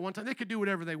space at that one time. They could do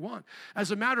whatever they want.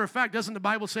 As a matter of fact, doesn't the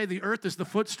Bible say the earth is the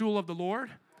footstool of the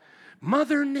Lord?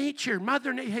 Mother Nature,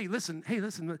 hey, listen,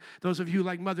 those of you who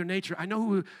like Mother Nature, I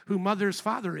know who Mother's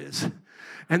father is.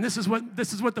 And this is what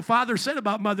the Father said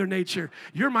about Mother Nature.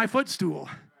 You're my footstool.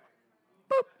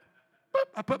 Boop, boop.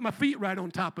 I put my feet right on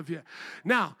top of you.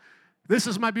 Now, this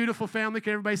is my beautiful family.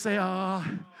 Can everybody say, oh?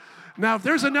 Now, if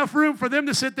there's enough room for them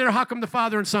to sit there, how come the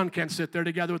Father and Son can't sit there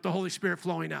together with the Holy Spirit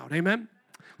flowing out? Amen?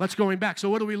 Let's going back.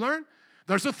 So what do we learn?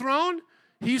 There's a throne.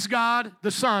 He's God, the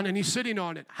Son, and he's sitting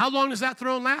on it. How long does that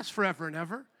throne last? Forever and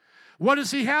ever. What does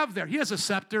he have there? He has a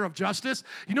scepter of justice.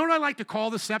 You know what I like to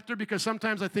call the scepter? Because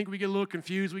sometimes I think we get a little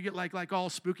confused. We get like all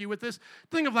spooky with this.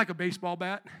 Think of like a baseball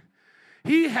bat.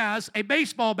 He has a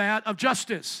baseball bat of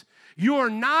justice. You're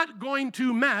not going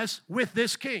to mess with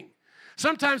this king.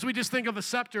 Sometimes we just think of a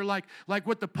scepter like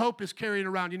what the Pope is carrying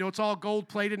around. You know, it's all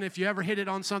gold-plated, and if you ever hit it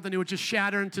on something, it would just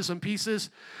shatter into some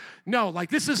pieces. No, like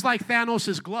this is like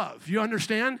Thanos' glove. You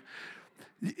understand?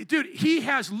 Dude, he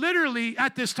has literally,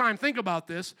 at this time, think about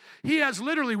this, he has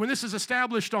literally, when this is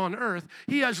established on earth,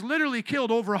 he has literally killed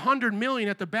over 100 million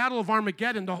at the Battle of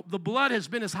Armageddon. The blood has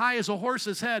been as high as a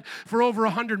horse's head for over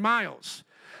 100 miles.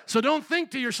 So don't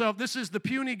think to yourself, this is the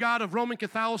puny God of Roman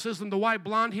Catholicism, the white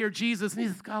blonde-haired Jesus, and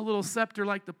he's got a little scepter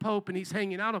like the Pope, and he's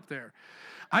hanging out up there.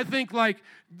 I think like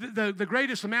the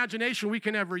greatest imagination we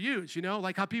can ever use, you know,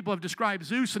 like how people have described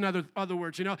Zeus in other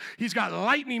words, you know, he's got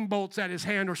lightning bolts at his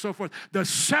hand or so forth. The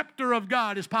scepter of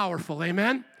God is powerful,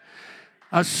 amen?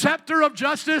 A scepter of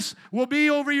justice will be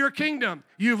over your kingdom.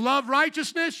 You've loved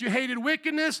righteousness, you hated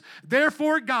wickedness,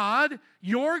 therefore God,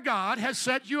 your God, has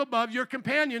set you above your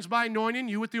companions by anointing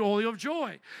you with the oil of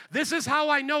joy. This is how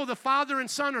I know the Father and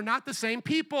Son are not the same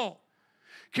people.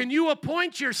 Can you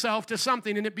appoint yourself to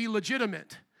something and it be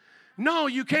legitimate? No,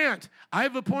 you can't.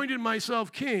 I've appointed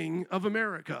myself King of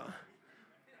America.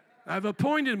 I've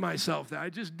appointed myself that. I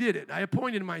just did it. I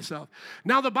appointed myself.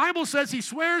 Now, the Bible says he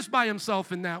swears by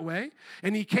himself in that way,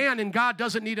 and he can, and God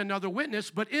doesn't need another witness.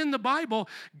 But in the Bible,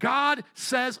 God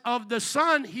says of the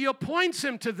Son, he appoints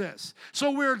him to this.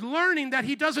 So we're learning that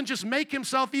he doesn't just make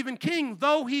himself even king,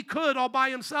 though he could all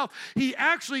by himself. He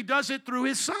actually does it through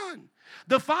his Son.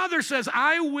 The Father says,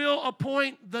 I will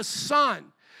appoint the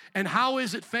Son. And how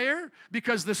is it fair?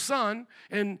 Because the Son,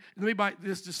 and let me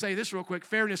just say this real quick,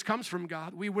 fairness comes from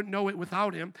God. We wouldn't know it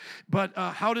without him. But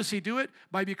how does he do it?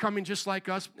 By becoming just like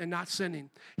us and not sinning.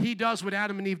 He does what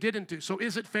Adam and Eve didn't do. So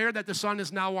is it fair that the Son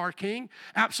is now our king?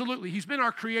 Absolutely. He's been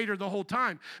our creator the whole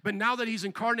time. But now that he's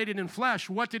incarnated in flesh,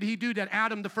 what did he do that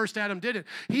Adam, the first Adam, didn't?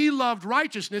 He loved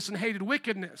righteousness and hated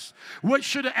wickedness. What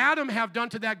should Adam have done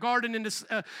to that garden, in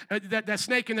that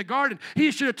snake in the garden?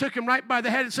 He should have took him right by the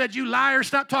head and said, you liar,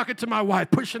 stop talking to my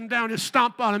wife, push him down, just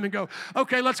stomp on him and go,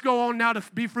 okay, let's go on now to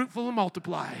be fruitful and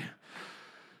multiply.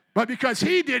 But because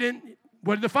he didn't,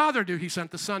 what did the Father do? He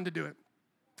sent the Son to do it.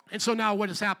 And so now what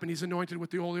has happened? He's anointed with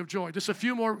the oil of joy. Just a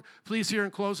few more, please, here in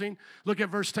closing. Look at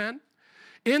verse 10.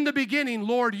 In the beginning,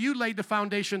 Lord, you laid the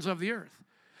foundations of the earth.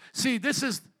 See, this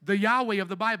is the Yahweh of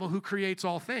the Bible who creates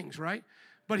all things, right?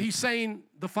 But he's saying,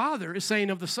 the Father is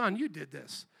saying of the Son, you did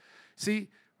this. See,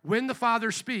 when the Father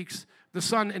speaks, the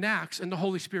Son enacts, and the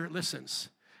Holy Spirit listens.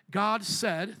 God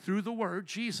said through the Word,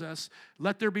 Jesus,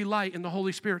 let there be light, and the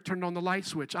Holy Spirit turned on the light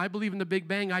switch. I believe in the Big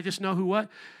Bang. I just know who what?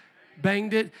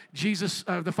 Banged it. Jesus,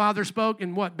 the Father spoke,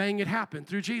 and what? Bang, it happened.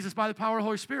 Through Jesus by the power of the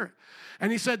Holy Spirit.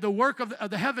 And he said, the work of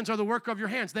the heavens are the work of your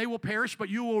hands. They will perish, but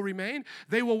you will remain.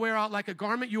 They will wear out like a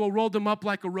garment. You will roll them up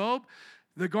like a robe.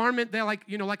 The garment, they're like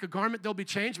a garment, they'll be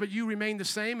changed, but you remain the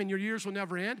same and your years will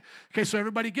never end. Okay, so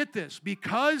everybody get this.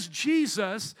 Because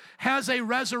Jesus has a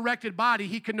resurrected body,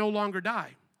 he can no longer die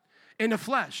in the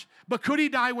flesh. But could he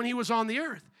die when he was on the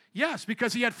earth? Yes,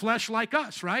 because he had flesh like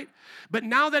us, right? But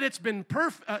now that it's been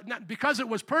perfect, because it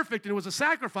was perfect and it was a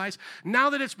sacrifice, now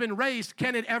that it's been raised,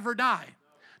 can it ever die?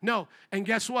 No. And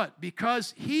guess what?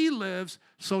 Because he lives,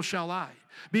 so shall I.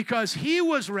 Because he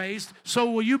was raised,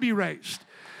 so will you be raised.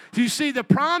 You see, the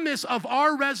promise of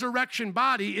our resurrection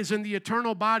body is in the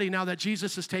eternal body now that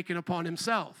Jesus has taken upon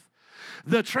himself.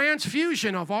 The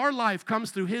transfusion of our life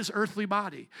comes through his earthly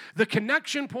body. The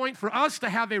connection point for us to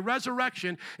have a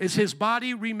resurrection is his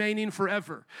body remaining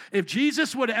forever. If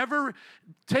Jesus would ever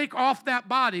take off that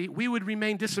body, we would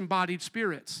remain disembodied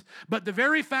spirits. But the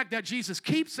very fact that Jesus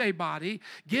keeps a body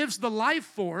gives the life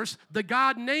force, the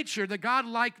God nature, the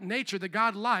God-like nature, the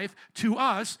God life to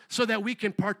us so that we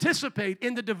can participate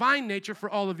in the divine nature for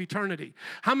all of eternity.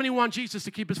 How many want Jesus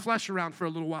to keep his flesh around for a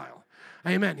little while?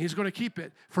 Amen. He's going to keep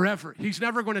it forever. He's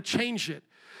never going to change it.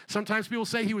 Sometimes people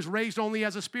say he was raised only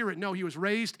as a spirit. No, he was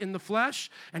raised in the flesh,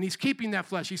 and he's keeping that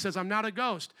flesh. He says, I'm not a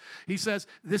ghost. He says,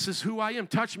 this is who I am.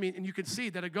 Touch me, and you can see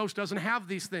that a ghost doesn't have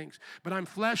these things. But I'm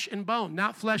flesh and bone,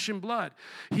 not flesh and blood.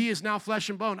 He is now flesh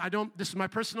and bone. This is my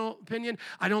personal opinion,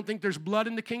 I don't think there's blood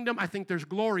in the kingdom. I think there's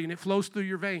glory, and it flows through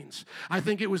your veins. I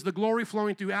think it was the glory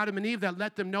flowing through Adam and Eve that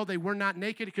let them know they were not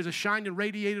naked because it shined and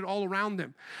radiated all around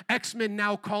them. X-Men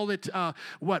now call it,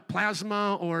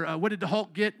 plasma, or what did the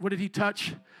Hulk get? What did he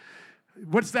touch?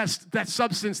 What's that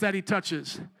substance that he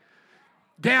touches?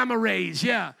 Gamma rays,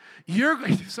 yeah.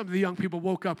 Some of the young people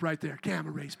woke up right there.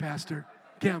 Gamma rays, Pastor.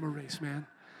 Gamma rays, man.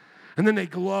 And then they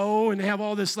glow, and they have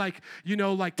all this, like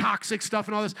toxic stuff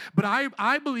and all this. But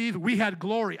I believe we had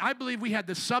glory. I believe we had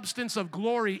the substance of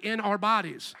glory in our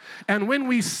bodies. And when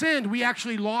we sinned, we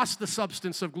actually lost the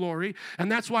substance of glory.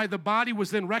 And that's why the body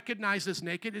was then recognized as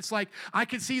naked. It's like I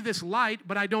can see this light,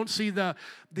 but I don't see the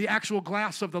actual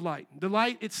glass of the light. The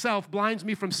light itself blinds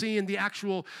me from seeing the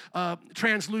actual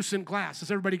translucent glass. Does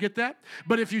everybody get that?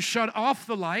 But if you shut off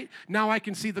the light, now I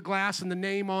can see the glass and the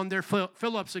name on there,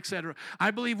 Phillips, etc.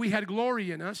 I believe we had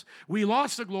glory in us. We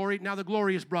lost the glory. Now the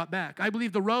glory is brought back. I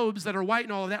believe the robes that are white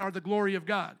and all of that are the glory of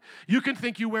God. You can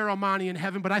think you wear Armani in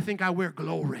heaven, but I think I wear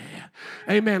glory.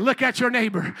 Amen. Look at your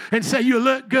neighbor and say, you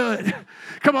look good.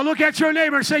 Come on, look at your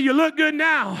neighbor and say, you look good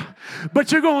now,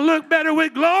 but you're going to look better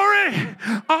with glory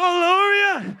all over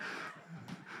you.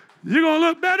 You're going to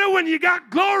look better when you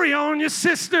got glory on you,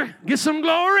 sister. Get some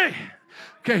glory.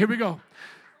 Okay, here we go.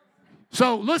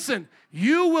 So listen.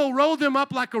 You will roll them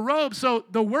up like a robe, so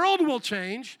the world will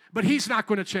change, but he's not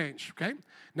going to change, okay?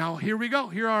 Now, here we go.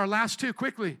 Here are our last two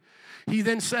quickly. He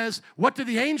then says, what of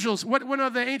the angels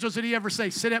did he ever say?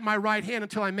 Sit at my right hand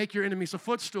until I make your enemies a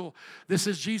footstool. This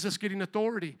is Jesus getting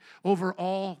authority over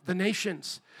all the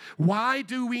nations. Why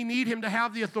do we need him to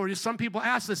have the authority? Some people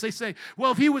ask this. They say,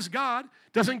 well, if he was God,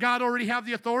 doesn't God already have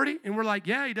the authority? And we're like,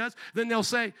 yeah, he does. Then they'll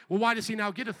say, well, why does he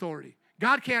now get authority?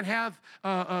 God can't have,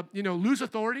 lose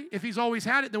authority. If he's always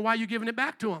had it, then why are you giving it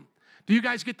back to him? Do you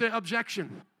guys get the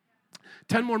objection?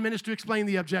 10 more minutes to explain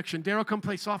the objection. Daryl, come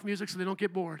play soft music so they don't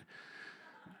get bored.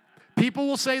 People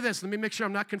will say this. Let me make sure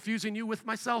I'm not confusing you with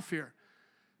myself here.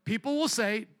 People will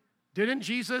say, didn't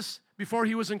Jesus, before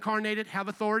he was incarnated, have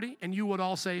authority? And you would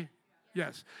all say,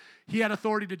 yes. He had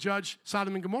authority to judge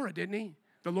Sodom and Gomorrah, didn't he?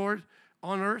 The Lord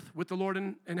on earth with the Lord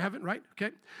in heaven, right?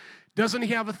 Okay. Doesn't he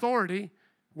have authority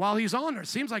while he's on earth?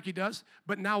 Seems like he does.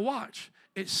 But now watch.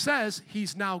 It says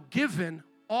he's now given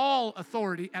all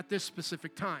authority at this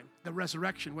specific time, the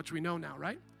resurrection, which we know now,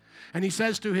 right? And he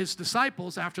says to his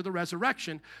disciples after the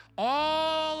resurrection,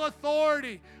 all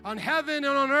authority on heaven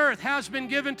and on earth has been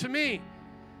given to me.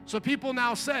 So people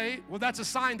now say, well, that's a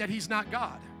sign that he's not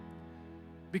God,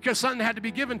 because something had to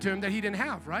be given to him that he didn't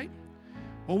have, right?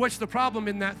 Well, what's the problem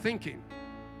in that thinking?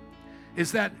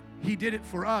 Is that he did it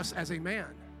for us as a man.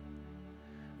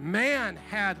 Man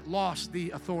had lost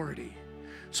the authority.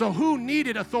 So who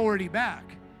needed authority back?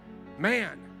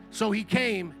 Man. So he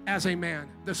came as a man,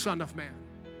 the Son of Man.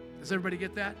 Does everybody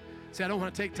get that? See, I don't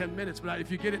want to take 10 minutes, but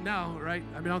if you get it now, right?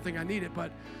 I don't think I need it,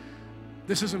 but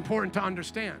this is important to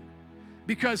understand.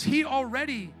 Because he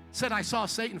already said, I saw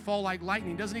Satan fall like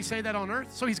lightning. Doesn't he say that on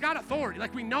earth? So he's got authority.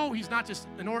 Like, we know he's not just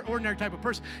an ordinary type of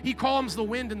person. He calms the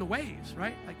wind and the waves,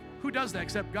 right? Like, who does that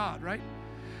except God, right?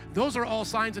 Those are all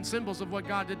signs and symbols of what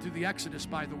God did through the Exodus,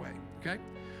 by the way, okay?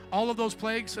 All of those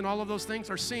plagues and all of those things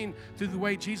are seen through the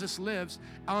way Jesus lives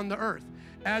on the earth.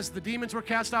 As the demons were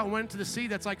cast out and went into the sea,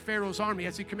 that's like Pharaoh's army.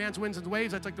 As he commands winds and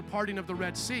waves, that's like the parting of the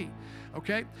Red Sea,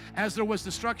 okay? As there was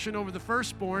destruction over the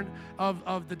firstborn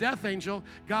of the death angel,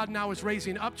 God now is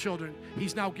raising up children.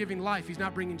 He's now giving life. He's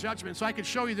not bringing judgment. So I could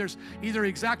show you there's either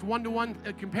exact one-to-one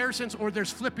comparisons or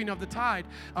there's flipping of the tide,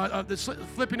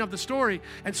 flipping of the story.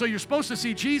 And so you're supposed to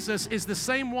see Jesus is the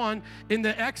same one in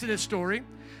the Exodus story,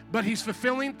 but he's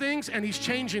fulfilling things and he's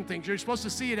changing things. You're supposed to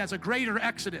see it as a greater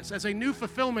exodus, as a new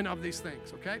fulfillment of these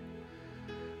things, okay?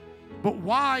 But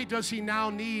why does he now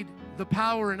need the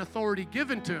power and authority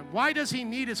given to him? Why does he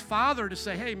need his Father to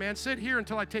say, hey, man, sit here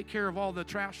until I take care of all the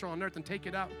trash on earth and take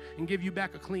it out and give you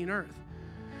back a clean earth?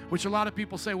 Which a lot of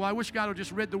people say, well, I wish God would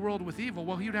just rid the world with evil.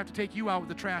 Well, he would have to take you out with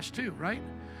the trash too, right?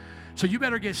 So you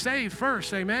better get saved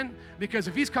first, amen? Because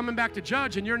if he's coming back to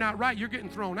judge and you're not right, you're getting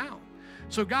thrown out.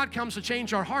 So God comes to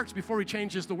change our hearts before he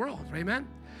changes the world, amen?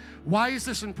 Why is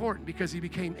this important? Because he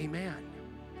became a man.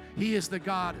 He is the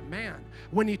God-man.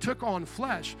 When he took on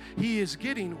flesh, he is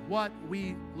getting what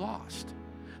we lost.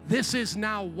 This is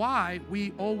now why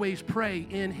we always pray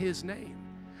in his name.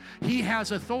 He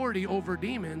has authority over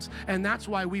demons, and that's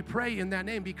why we pray in that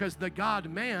name, because the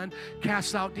God-man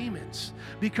casts out demons.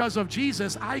 Because of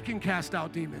Jesus, I can cast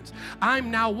out demons.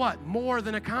 I'm now what? More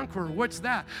than a conqueror. What's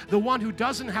that? The one who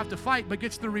doesn't have to fight but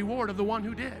gets the reward of the one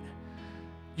who did.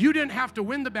 You didn't have to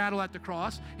win the battle at the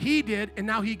cross. He did, and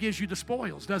now he gives you the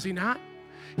spoils, does he not?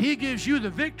 He gives you the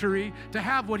victory to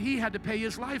have what he had to pay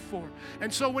his life for.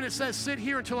 And so when it says, sit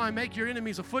here until I make your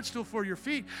enemies a footstool for your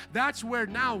feet, that's where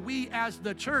now we as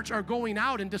the church are going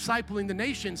out and discipling the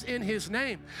nations in his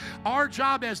name. Our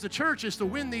job as the church is to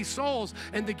win these souls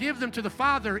and to give them to the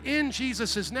Father in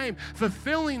Jesus' name,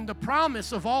 fulfilling the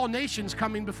promise of all nations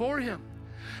coming before him.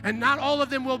 And not all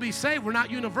of them will be saved. We're not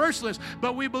universalists,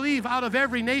 but we believe out of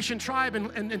every nation, tribe,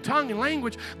 and tongue and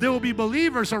language, there will be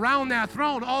believers around that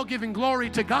throne, all giving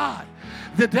glory to God.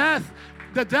 The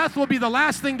death will be the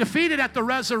last thing defeated at the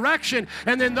resurrection.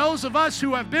 And then those of us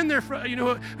who have been there,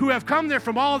 who have come there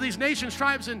from all of these nations,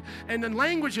 tribes, and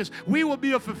languages, we will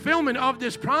be a fulfillment of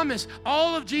this promise.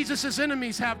 All of Jesus'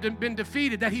 enemies have been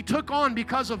defeated, that he took on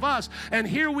because of us. And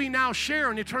here we now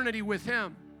share an eternity with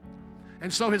him.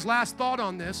 And so his last thought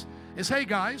on this is, hey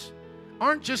guys,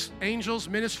 aren't just angels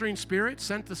ministering spirits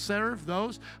sent to serve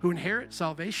those who inherit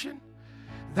salvation?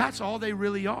 That's all they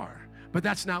really are. But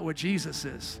that's not what Jesus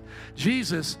is.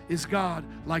 Jesus is God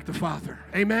like the Father.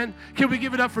 Amen? Can we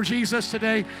give it up for Jesus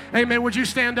today? Amen. Would you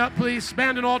stand up, please?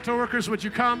 Band and altar workers, would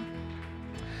you come?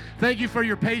 Thank you for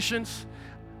your patience.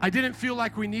 I didn't feel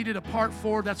like we needed a part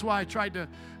 4. That's why I tried to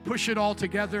push it all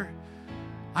together.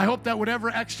 I hope that whatever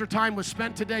extra time was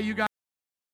spent today, you guys